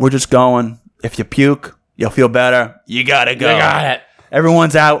 we're just going. If you puke, you'll feel better. You gotta go. You got it.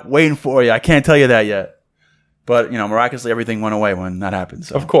 Everyone's out waiting for you. I can't tell you that yet. But, miraculously, everything went away when that happened.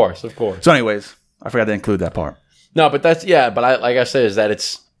 So. Of course. So, anyways, I forgot to include that part. No, but that's but like I said, is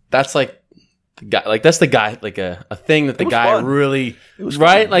that that's like the guy, like that's the guy, like a thing that the guy fun. really It was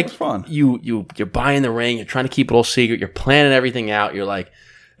right. fun. Like It was fun. you're buying the ring, you're trying to keep it all secret, you're planning everything out. You're like,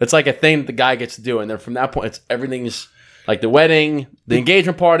 it's like a thing that the guy gets to do, and then from that point, everything's like the wedding, the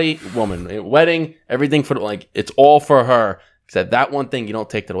engagement party, wedding, everything for like it's all for her. Except that one thing you don't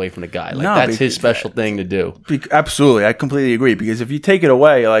take that away from the guy. Like that's his special thing to do. Absolutely, I completely agree. Because if you take it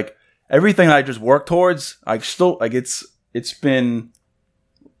away, like everything I just worked towards, I still like it's been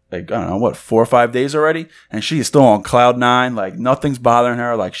like I don't know what 4 or 5 days already, and she is still on cloud 9. Like nothing's bothering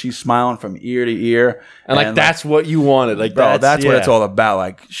her. Like she's smiling from ear to ear, And like that's what you wanted. Like bro, that's what yeah. it's all about.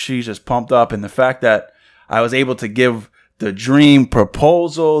 Like she's just pumped up, and the fact that I was able to give the dream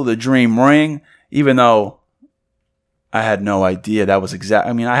proposal, the dream ring, even though I had no idea that was exact.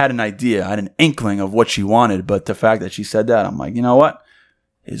 I mean, I had an idea, I had an inkling of what she wanted, but the fact that she said that, I'm like, you know what?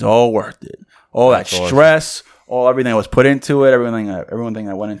 It's all worth it. All That's that awesome. stress, everything that was put into it, everything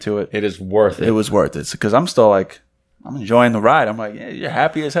that went into it. It is worth it. It was worth it because I'm still like, I'm enjoying the ride. I'm like, yeah, you're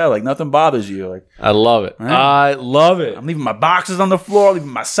happy as hell. Like nothing bothers you. Like I love it. Right. I love it. I'm leaving my boxes on the floor, leaving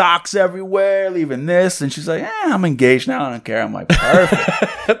my socks everywhere, leaving this, and she's like, I'm engaged now. I don't care. I'm like,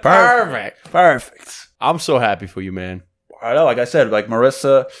 perfect, perfect. I'm so happy for you, man. I know, like I said, like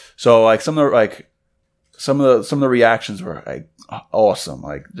Marissa. So like some of the reactions were like awesome,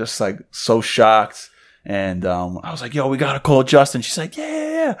 like just like so shocked. And I was like, "Yo, we gotta call Justin." She's like,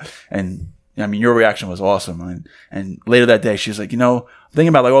 "Yeah." And I mean, your reaction was awesome. And later that day, she was like, thinking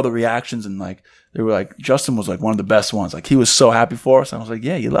about like all the reactions, and like they were like, Justin was like one of the best ones. Like he was so happy for us. And I was like,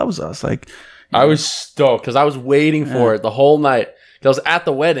 "Yeah, he loves us." Like I was stoked because I was waiting for it the whole night. 'Cause I was at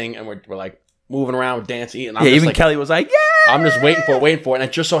the wedding, and we're like moving around, dancing, eating. even like, Kelly was like, "Yeah." I'm just waiting for it. And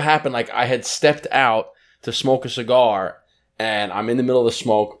it just so happened, like, I had stepped out to smoke a cigar, and I'm in the middle of the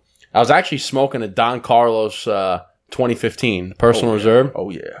smoke. I was actually smoking a Don Carlos 2015 Personal Reserve. Oh,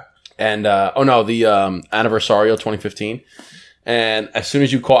 yeah. And, the Anniversario 2015. And as soon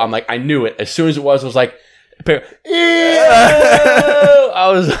as you call, I'm like, I knew it. As soon as it was, I was like, I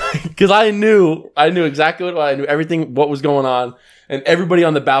was, because I knew exactly I knew everything, what was going on. And everybody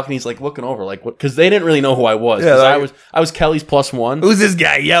on the balcony is like looking over, like what? Because they didn't really know who I was. Yeah, I was Kelly's +1. Who's this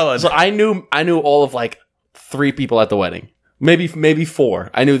guy yelling? So I knew all of like 3 people at the wedding, maybe 4.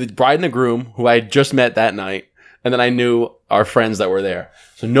 I knew the bride and the groom who I had just met that night, and then I knew our friends that were there.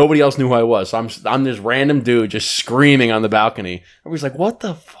 So nobody else knew who I was. So I'm this random dude just screaming on the balcony. Everybody's like, "What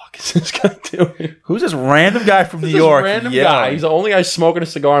the fuck is this guy doing?" Who's this random guy from New This York? random yelling? guy. He's the only guy smoking a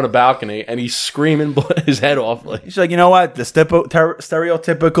cigar on a balcony, and he's screaming his head off. Like, He's like, you know what? The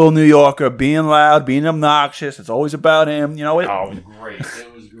stereotypical New Yorker, being loud, being obnoxious. It's always about him. You know it. oh, it was great.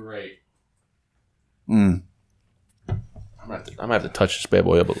 It was great. Mm. I'm gonna have to touch this bad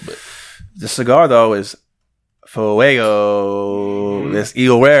boy up a little bit. The cigar though is Fuego. This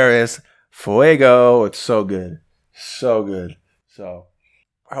Eagle Rare is Fuego. It's so good, so good. So,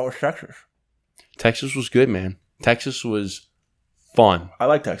 how was Texas? Texas was good, man. Texas was fun. I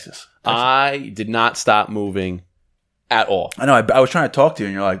like Texas. I did not stop moving at all. I know. I was trying to talk to you,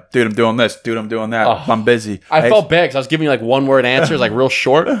 and you're like, "Dude, I'm doing this. Dude, I'm doing that. Oh. I'm busy." I felt bad because I was giving you like one word answers, like real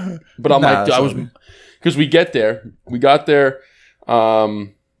short. But I'm Nah, like, I was because we got there.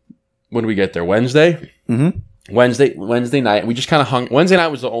 When did we get there? Wednesday. Mm-hmm. Wednesday night. We just kind of hung. Wednesday night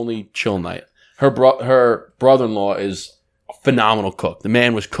was the only chill night. Her brother-in-law is a phenomenal cook. The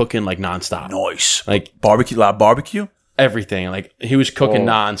man was cooking like nonstop. Nice. Like Barbecue, live barbecue. everything. Like he was cooking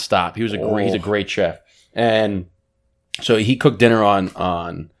nonstop. He was he's a great chef. And so he cooked dinner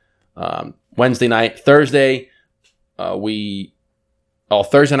on Wednesday night. Thursday Thursday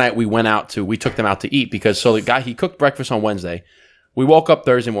night we took them out to eat because the guy, he cooked breakfast on Wednesday. We woke up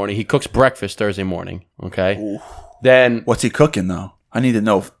Thursday morning. He cooks breakfast Thursday morning. Okay. Ooh. Then What's he cooking though? I need to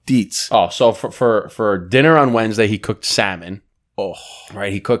know deets. oh, so for dinner on Wednesday he cooked salmon. Oh,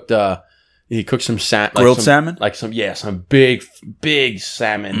 Right. He cooked some salmon, grilled salmon. like some big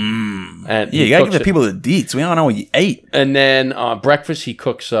salmon. And Yeah, he you gotta cooks give the it. people the deets. We don't know what you ate. And then breakfast, he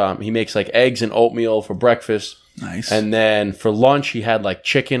cooks. He makes like eggs and oatmeal for breakfast. Nice. And then for lunch, he had like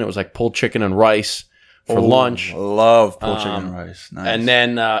chicken. It was like pulled chicken and rice for lunch. Love pulled chicken and rice. Nice. And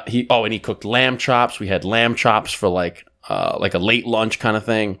then he cooked lamb chops. We had lamb chops for like a late lunch kind of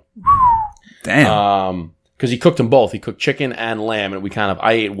thing. Damn. Because he cooked them both. He cooked chicken and lamb, and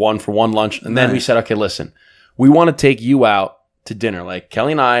I ate one for one lunch, and then we said, okay, listen, we want to take you out to dinner. Like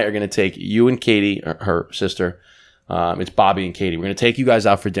Kelly and I are going to take you and Katie, her sister. It's Bobby and Katie. We're going to take you guys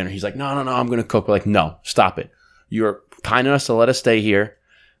out for dinner. He's like, no, I'm going to cook. We're like, no, stop it. You're kind enough to let us stay here.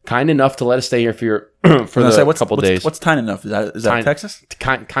 For your for the couple days. What's kind enough? Is that Texas?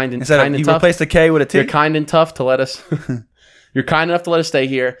 Kind and you tough. Replace the K with a T. You're kind and tough to let us. You're kind enough to let us stay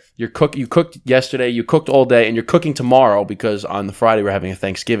here. You cooked yesterday. You cooked all day, and you're cooking tomorrow because on the Friday we're having a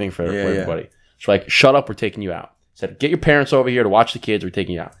Thanksgiving for everybody. So like, shut up. We're taking you out. Said, get your parents over here to watch the kids. We're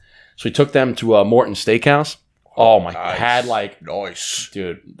taking you out. So we took them to Morton Steakhouse. Oh my! Nice. Had like nice,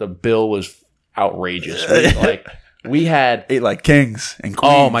 dude. The bill was outrageous. We had ate like kings and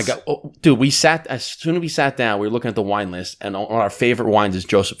queens. Oh my god, dude! As soon as we sat down, we were looking at the wine list, and one of our favorite wines is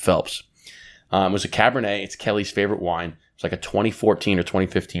Joseph Phelps. It was a Cabernet. It's Kelly's favorite wine. It's like a 2014 or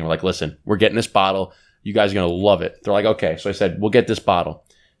 2015. We're like, listen, we're getting this bottle. You guys are gonna love it. They're like, okay. So I said, we'll get this bottle.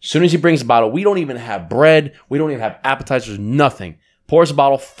 As soon as he brings the bottle, we don't even have bread. We don't even have appetizers. Nothing. Pours the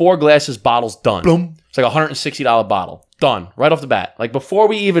bottle, 4 glasses, bottle's done. Boom. It's like a $160 bottle. Done. Right off the bat. Like before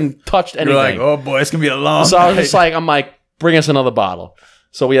we even touched anything. You're like, oh boy, it's going to be a long So I was just like, I'm like, bring us another bottle.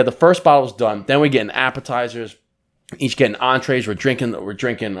 So we had the first bottle was done. Then we're getting appetizers. Each getting entrees. We're drinking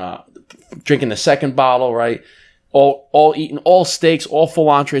the second bottle, right? All eating, all steaks, all full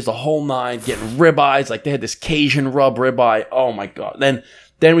entrees, the whole nine, getting ribeyes. Like they had this Cajun rub ribeye. Oh my God.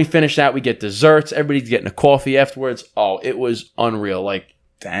 Then we finish that. We get desserts. Everybody's getting a coffee afterwards. Oh, it was unreal. Like,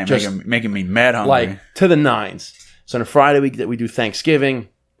 damn, making me mad hungry. Like to the nines. So on a Friday we do Thanksgiving.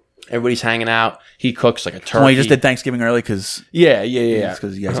 Everybody's hanging out. He cooks like a turkey. Oh, you just did Thanksgiving early because yeah.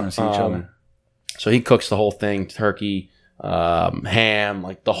 Because you guys want to see each other. So he cooks the whole thing: turkey, ham,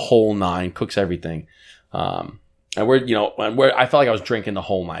 like the whole nine. Cooks everything. And I felt like I was drinking the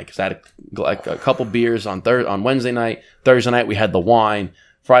whole night because I had a couple beers on Wednesday night. Thursday night we had the wine.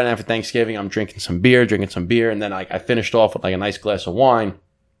 Friday night for Thanksgiving, I'm drinking some beer, and then I finished off with like a nice glass of wine.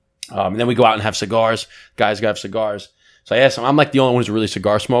 And then we go out and have cigars. Guys go have cigars. So I asked him, I'm like the only one who's a really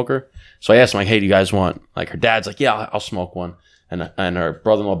cigar smoker. So I asked him, like, hey, do you guys want, like, her dad's like, yeah, I'll smoke one. And her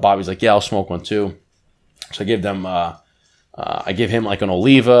brother-in-law, Bobby's like, yeah, I'll smoke one too. So I give them, I give him like an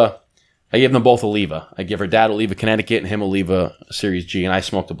Oliva. I give them both Oliva. I give her dad Oliva Connecticut and him Oliva Series G, and I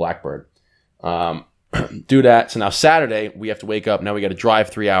smoked a Blackbird. Do that. So now Saturday, we have to wake up. Now we got to drive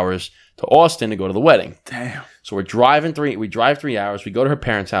 3 hours to Austin to go to the wedding. Damn. So we drive 3 hours. We go to her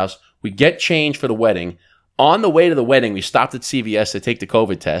parents' house. We get changed for the wedding. On the way to the wedding, we stopped at CVS to take the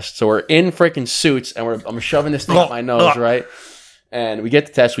COVID test. So we're in freaking suits, and I'm shoving this thing up my nose, right? And we get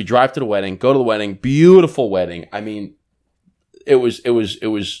the test. We drive to the wedding, go to the wedding. Beautiful wedding. I mean, it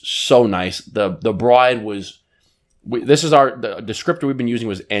was so nice. The bride was. The descriptor we've been using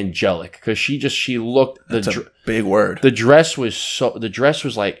was angelic because she looked. That's a big word. The dress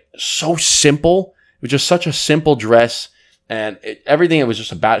was like so simple. It was just such a simple dress, and everything it was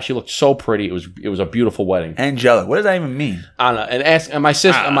just about it. She looked so pretty. It was a beautiful wedding. Angelic. What does that even mean? I don't know. And my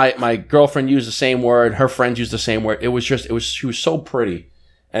sister, my girlfriend used the same word. Her friends used the same word. She was so pretty,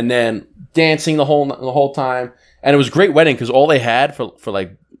 and then dancing the whole time, and it was a great wedding because all they had for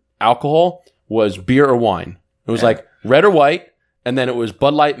like alcohol was beer or wine. It was like red or white, and then it was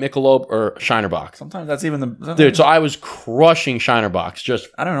Bud Light, Michelob, or Shiner Bock. Sometimes that's even the... Dude, so I was crushing Shiner Bocks. Just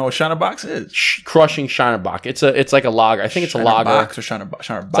I don't know what Shiner Bock is. Crushing Shiner Bock. It's like a lager. I think it's a lager. Box or Shiner Bock?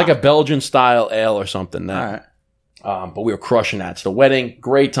 It's like a Belgian-style ale or something. All right. But we were crushing that. So the wedding,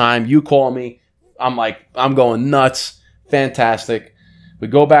 great time. You call me. I'm like, I'm going nuts. Fantastic. We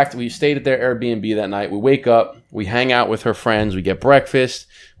go back. We stayed at their Airbnb that night. We wake up. We hang out with her friends. We get breakfast.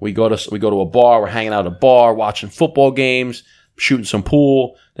 We go to a bar. We're hanging out at a bar, watching football games, shooting some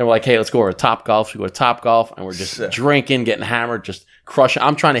pool. Then we're like, hey, let's go over to Topgolf. So we go to Topgolf, and we're just drinking, getting hammered, just crushing.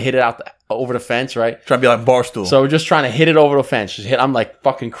 I'm trying to hit it over the fence, right? Trying to be like Barstool. So we're just trying to hit it over the fence. I'm like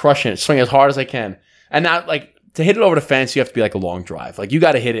fucking crushing it, swing as hard as I can. And now, like, to hit it over the fence, you have to be like a long drive. Like, you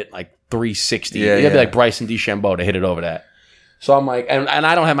got to hit it like 360. You got to be like Bryson DeChambeau to hit it over that. So I'm like, and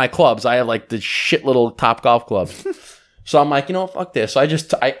I don't have my clubs. I have like the shit little Topgolf clubs. So I'm like, fuck this. So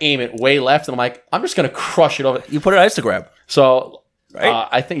I aim it way left, and I'm like, I'm just gonna crush it over. You put it on Instagram. So right?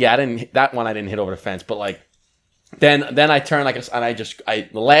 I think I didn't hit over the fence, but like then I turn the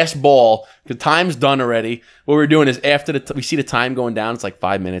last ball. The time's done already. What we're doing is after we see the time going down. It's like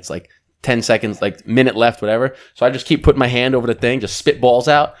 5 minutes, like 10 seconds, like minute left, whatever. So I just keep putting my hand over the thing, just spit balls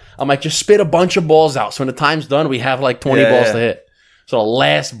out. I'm like, just spit a bunch of balls out. So when the time's done, we have like 20 balls to hit. So the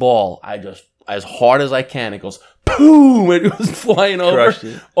last ball, I just as hard as I can. It goes boom. It goes flying Crushed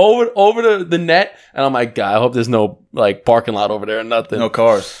it. over the net, and I'm like, God, I hope there's no like parking lot over there or nothing. No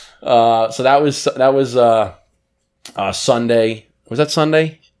cars. So that was Sunday. Was that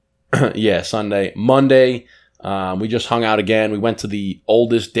Sunday? Yeah, Sunday. Monday, we just hung out again. We went to the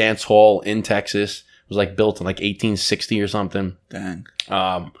oldest dance hall in Texas. It was like built in like 1860 or something. Dang.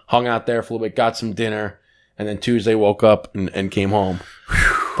 Hung out there for a little bit, got some dinner, and then Tuesday woke up and came home.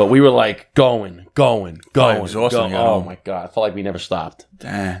 But we were like going. Exhausting. Oh my God. I felt like we never stopped.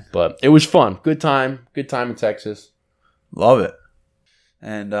 Dang. But it was fun. Good time in Texas. Love it.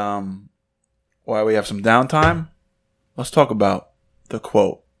 And while we have some downtime, let's talk about the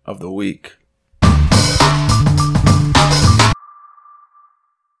quote of the week.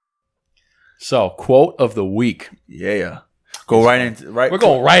 So, quote of the week. Yeah. Go right into We're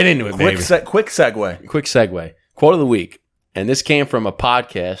going right into it, quick baby. quick segue. Quick segue. Quote of the week. And this came from a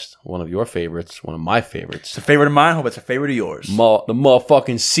podcast, one of your favorites, one of my favorites. It's a favorite of mine. Hope it's a favorite of yours. The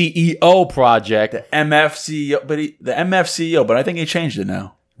motherfucking CEO project. MFCEO, the MFCEO, but I think he changed it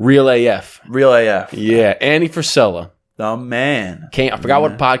now. Real AF. Real AF. Yeah, Andy Frisella. The man. I forgot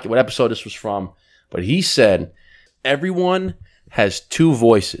what episode this was from, but he said, everyone has two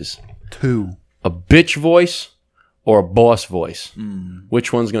voices. Two. A bitch voice or a boss voice.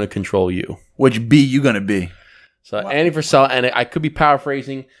 Which one's going to control you? Which B you gonna be? So Andy Frisella, and I could be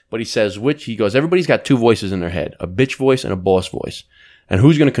paraphrasing, but he says, he goes, everybody's got two voices in their head, a bitch voice and a boss voice. And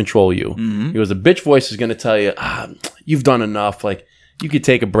who's going to control you? He goes, the bitch voice is going to tell you, you've done enough. Like, you could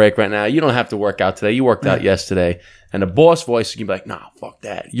take a break right now. You don't have to work out today. You worked out yesterday. And the boss voice is going to be like, nah, fuck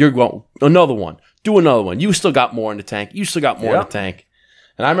that. You're going, another one. Do another one. You still got more in the tank. You still got more in the tank.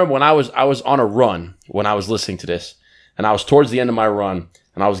 And I remember when I was on a run when I was listening to this, and I was towards the end of my run,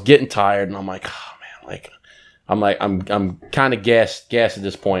 and I was getting tired, and I'm like, oh man, I'm kind of gassed at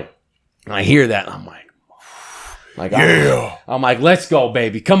this point. And I hear that, and I'm like, Yeah. I'm like, let's go,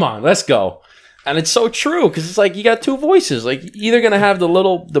 baby, come on, let's go. And it's so true because it's like you got two voices. Like you're either gonna have the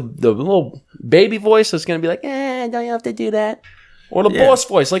little baby voice that's gonna be like, don't you have to do that, or the boss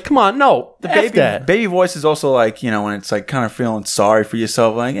voice, like, come on, no, the Baby voice is also like, when it's like kind of feeling sorry for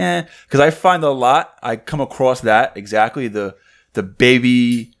yourself, like, because I find I come across that exactly the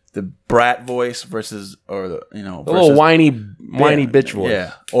baby, the brat voice versus, or the, little whiny bitch voice.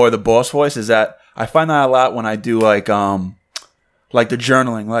 Yeah. Or the boss voice is that I find that a lot when I do like the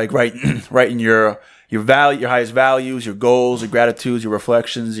journaling, like writing your highest values, your goals, your gratitudes, your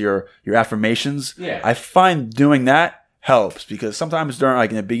reflections, your affirmations. Yeah. I find doing that helps because sometimes during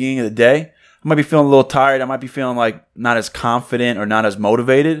like in the beginning of the day, I might be feeling a little tired. I might be feeling like not as confident or not as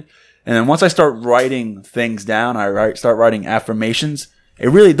motivated. And then once I start writing things down, start writing affirmations, it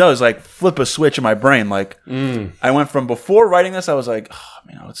really does like flip a switch in my brain. Like I went from before writing this, I was like,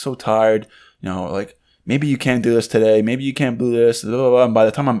 oh, it's so tired. Like maybe you can't do this today. Maybe you can't do this. Blah, blah, blah. And by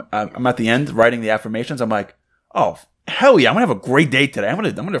the time I'm at the end writing the affirmations, I'm like, oh, hell yeah, I'm gonna have a great day today. I'm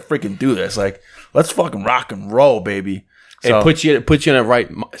gonna freaking do this. Like, let's fucking rock and roll, baby. So, it puts you in a right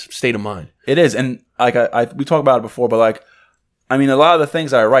state of mind. It is, and like we talked about it before, but like, I mean, a lot of the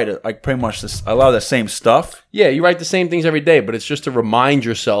things I write are like pretty much a lot of the same stuff. Yeah, you write the same things every day, but it's just to remind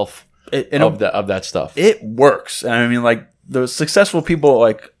yourself of that stuff. It works. And I mean, like the successful people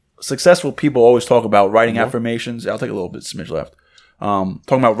always talk about writing affirmations. I'll take a little bit smidge left. Talking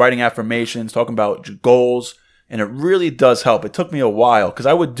about writing affirmations, talking about goals, and it really does help. It took me a while because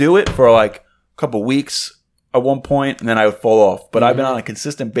I would do it for like a couple weeks at one point, and then I would fall off. But I've been on a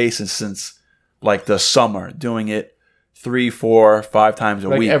consistent basis since like the summer, doing it 3, 4, 5 times a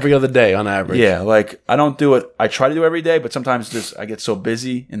week. Every other day on average. Yeah, like I don't do it. I try to do it every day, but sometimes I get so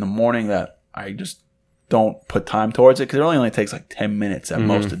busy in the morning that I just don't put time towards it because it only takes like 10 minutes at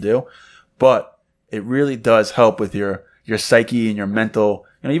most to do. But it really does help with your psyche and your mental.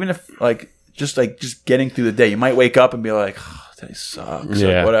 Even if just getting through the day, you might wake up and be like, oh, today sucks,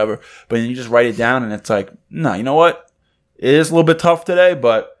 or whatever. But then you just write it down, and it's like, no, you know what? It is a little bit tough today,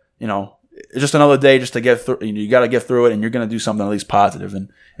 but it's just another day just to get through. You got to get through it, and you're going to do something at least positive, and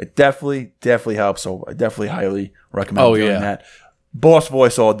it definitely helps. So I definitely highly recommend doing that. Boss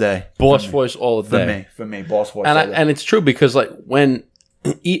voice all day. Boss voice all day. For me, boss voice. And it's true because like when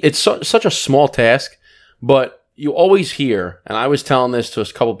it's such a small task, but you always hear, and I was telling this to a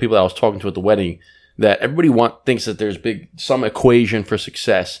couple of people that I was talking to at the wedding, that everybody thinks that there's some equation for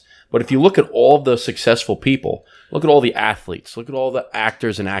success. But if you look at all the successful people, look at all the athletes, look at all the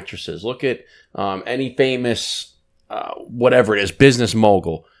actors and actresses, look at any famous, whatever it is, business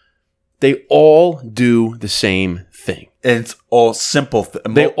mogul, they all do the same thing. It's all simple.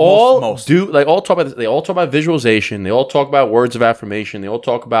 They all do. They all talk about this. They all talk about visualization. They all talk about words of affirmation. They all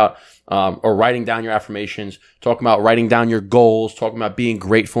talk about or writing down your affirmations. Talking about writing down your goals. Talking about being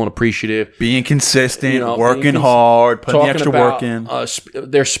grateful and appreciative. being consistent, You know, working hard, putting the Talking extra about, work in.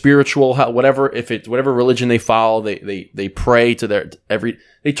 Their spiritual, whatever religion they follow, they pray to their every.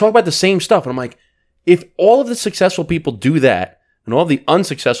 They talk about the same stuff, and I'm like, if all of the successful people do that, and all of the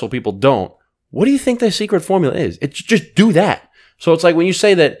unsuccessful people don't, what do you think their secret formula is? It's just do that. So it's like when you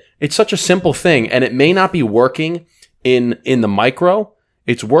say that it's such a simple thing, and it may not be working in the micro,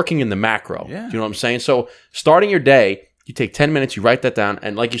 it's working in the macro. Yeah. Do you know what I'm saying? So starting your day, you take 10 minutes, you write that down,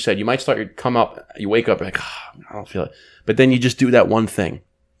 and like you said, you might you wake up like, I don't feel it, but then you just do that one thing,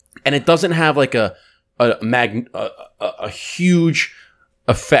 and it doesn't have like a huge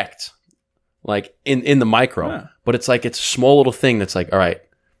effect like in the micro, but it's like it's a small little thing that's like, all right,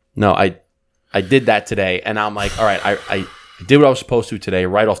 no, I did that today, and I'm like, all right, I did what I was supposed to today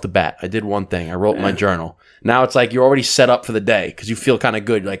right off the bat. I did one thing. I wrote in my journal. Now it's like you're already set up for the day because you feel kind of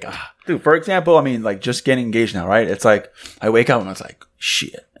good. You're like, Dude, for example, I mean, like just getting engaged now, right? It's like I wake up and it's like,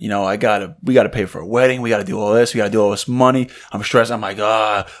 shit, you know, we gotta pay for a wedding. We gotta do all this. We gotta do all this money. I'm stressed. I'm like,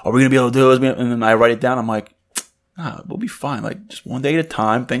 are we gonna be able to do this? And then I write it down. I'm like, we'll be fine. Like just one day at a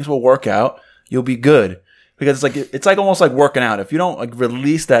time. Things will work out. You'll be good. Because it's like almost like working out. If you don't like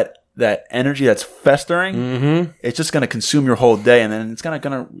release that energy that's festering, it's just going to consume your whole day, and then it's going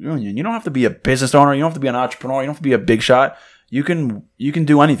to ruin you. You don't have to be a business owner. You don't have to be an entrepreneur. You don't have to be a big shot. You can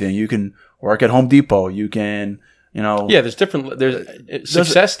do anything. You can work at Home Depot. You can, there's different.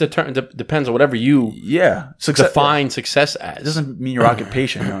 Success depends on whatever you define success as. It doesn't mean your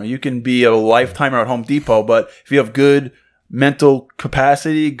occupation. You can be a lifetimer at Home Depot, but if you have good mental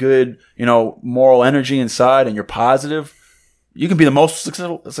capacity, good moral energy inside, and you're positive, you can be the most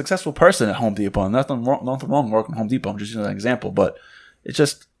successful person at Home Depot. And nothing wrong working at Home Depot. I'm just using an example, but it's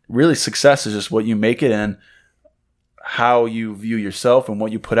just really success is just what you make it and how you view yourself and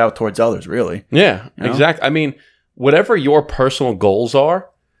what you put out towards others. Really, yeah, exactly. I mean, whatever your personal goals are,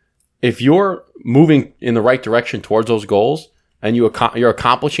 if you're moving in the right direction towards those goals and you're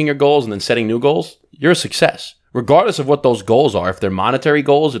accomplishing your goals and then setting new goals, you're a success. Regardless of what those goals are, if they're monetary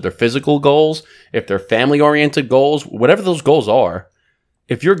goals, if they're physical goals, if they're family-oriented goals, whatever those goals are,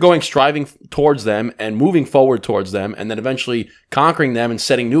 if you're striving towards them and moving forward towards them and then eventually conquering them and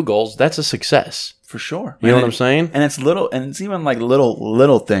setting new goals, that's a success. For sure. You know what I'm saying? And it's even like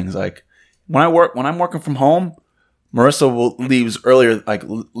little things. Like when I'm working from home, Marissa leaves early in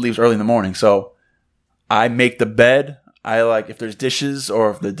the morning. So I make the bed. I if there's dishes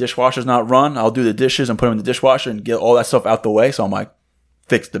or if the dishwasher's not run, I'll do the dishes and put them in the dishwasher and get all that stuff out the way. So I'm like,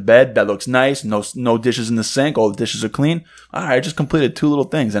 fix the bed. That looks nice. No dishes in the sink. All the dishes are clean. All right, I just completed 2 little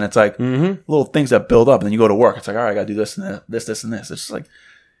things. And it's like little things that build up. And then you go to work. It's like, all right, I got to do this and that, this and this. It's just like,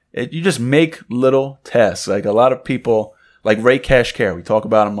 you just make little tasks. Like a lot of people, like Ray Kashkar, we talk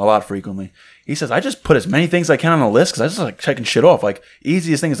about him a lot frequently. He says, I just put as many things as I can on a list because I just like checking shit off. Like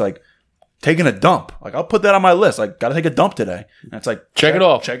easiest thing is like, taking a dump. Like, I'll put that on my list. Like, got to take a dump today. And it's like, check it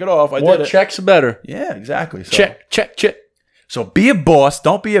off. Check it off. More checks are better. Yeah, exactly. So, check. So be a boss.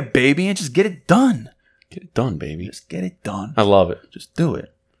 Don't be a baby and just get it done. Get it done, baby. Just get it done. I love it. Just do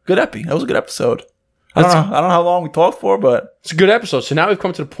it. Good epi. That was a good episode. I don't know how long we talked for, but it's a good episode. So now we've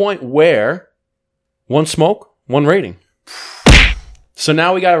come to the point where 1 smoke, 1 rating. So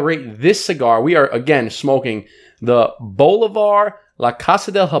now we got to rate this cigar. We are, again, smoking the Bolivar La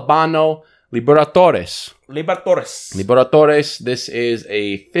Casa del Habano Libertadores. This is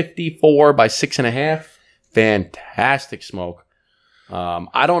a 54 by 6.5. Fantastic smoke.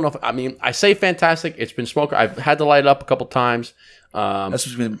 I don't know I say fantastic. It's been smoked. I've had to light it up a couple times.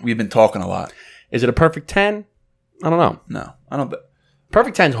 That's what we've been talking a lot. Is it a perfect 10? I don't know. No, I don't.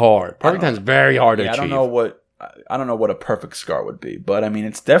 Perfect 10's hard. Perfect 10's very hard to achieve. I don't know what a perfect cigar would be, but I mean,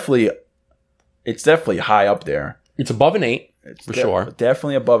 it's definitely high up there. It's above an 8. It's for sure.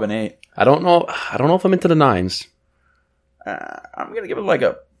 Definitely above an 8. I don't know if I'm into the 9s. I'm gonna give it I'm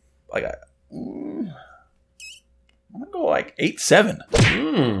gonna go like 8.7.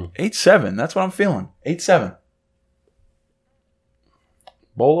 8.7. That's what I'm feeling. 8.7.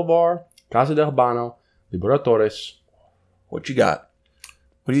 Bolivar, Casa del Habano, Libertadores. What you got?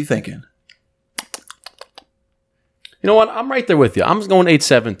 What are you thinking? You know what? I'm right there with you. I'm going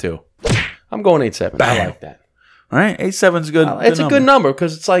 8.7 too. I'm going 8.7. Bam. I like that. All right, 8.7 is good. It's a good number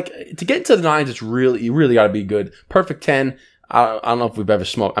because it's like to get into the 9s. You really got to be good. Perfect 10. I don't know if we've ever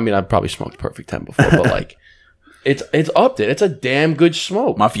smoked. I mean, I've probably smoked perfect 10 before, but like it's up there. It's a damn good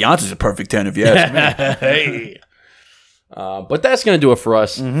smoke. My fiance's a perfect 10 if you ask me. Hey. But that's going to do it for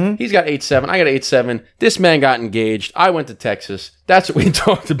us. He's got 8-7. I got 8-7. This man got engaged. I went to Texas. That's what we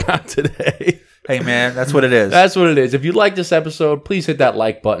talked about today. Hey, man, that's what it is. That's what it is. If you like this episode, please hit that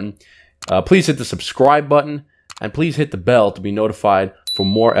like button. Please hit the subscribe button. And please hit the bell to be notified for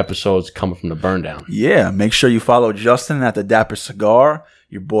more episodes coming from the Burn Down. Yeah, make sure you follow Justin at the Dapper Cigar,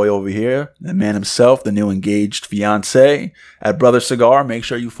 your boy over here, the man himself, the new engaged fiance at Brother Cigar. Make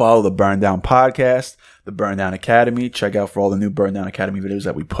sure you follow the Burn Down Podcast, the Burn Down Academy. Check out for all the new Burn Down Academy videos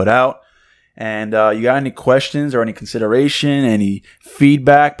that we put out. And you got any questions or any consideration, any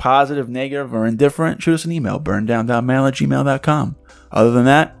feedback, positive, negative, or indifferent, shoot us an email, burndown.mail@gmail.com. Other than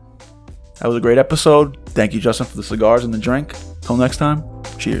that was a great episode. Thank you, Justin, for the cigars and the drink. Till next time,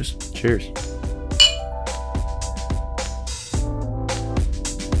 cheers. Cheers.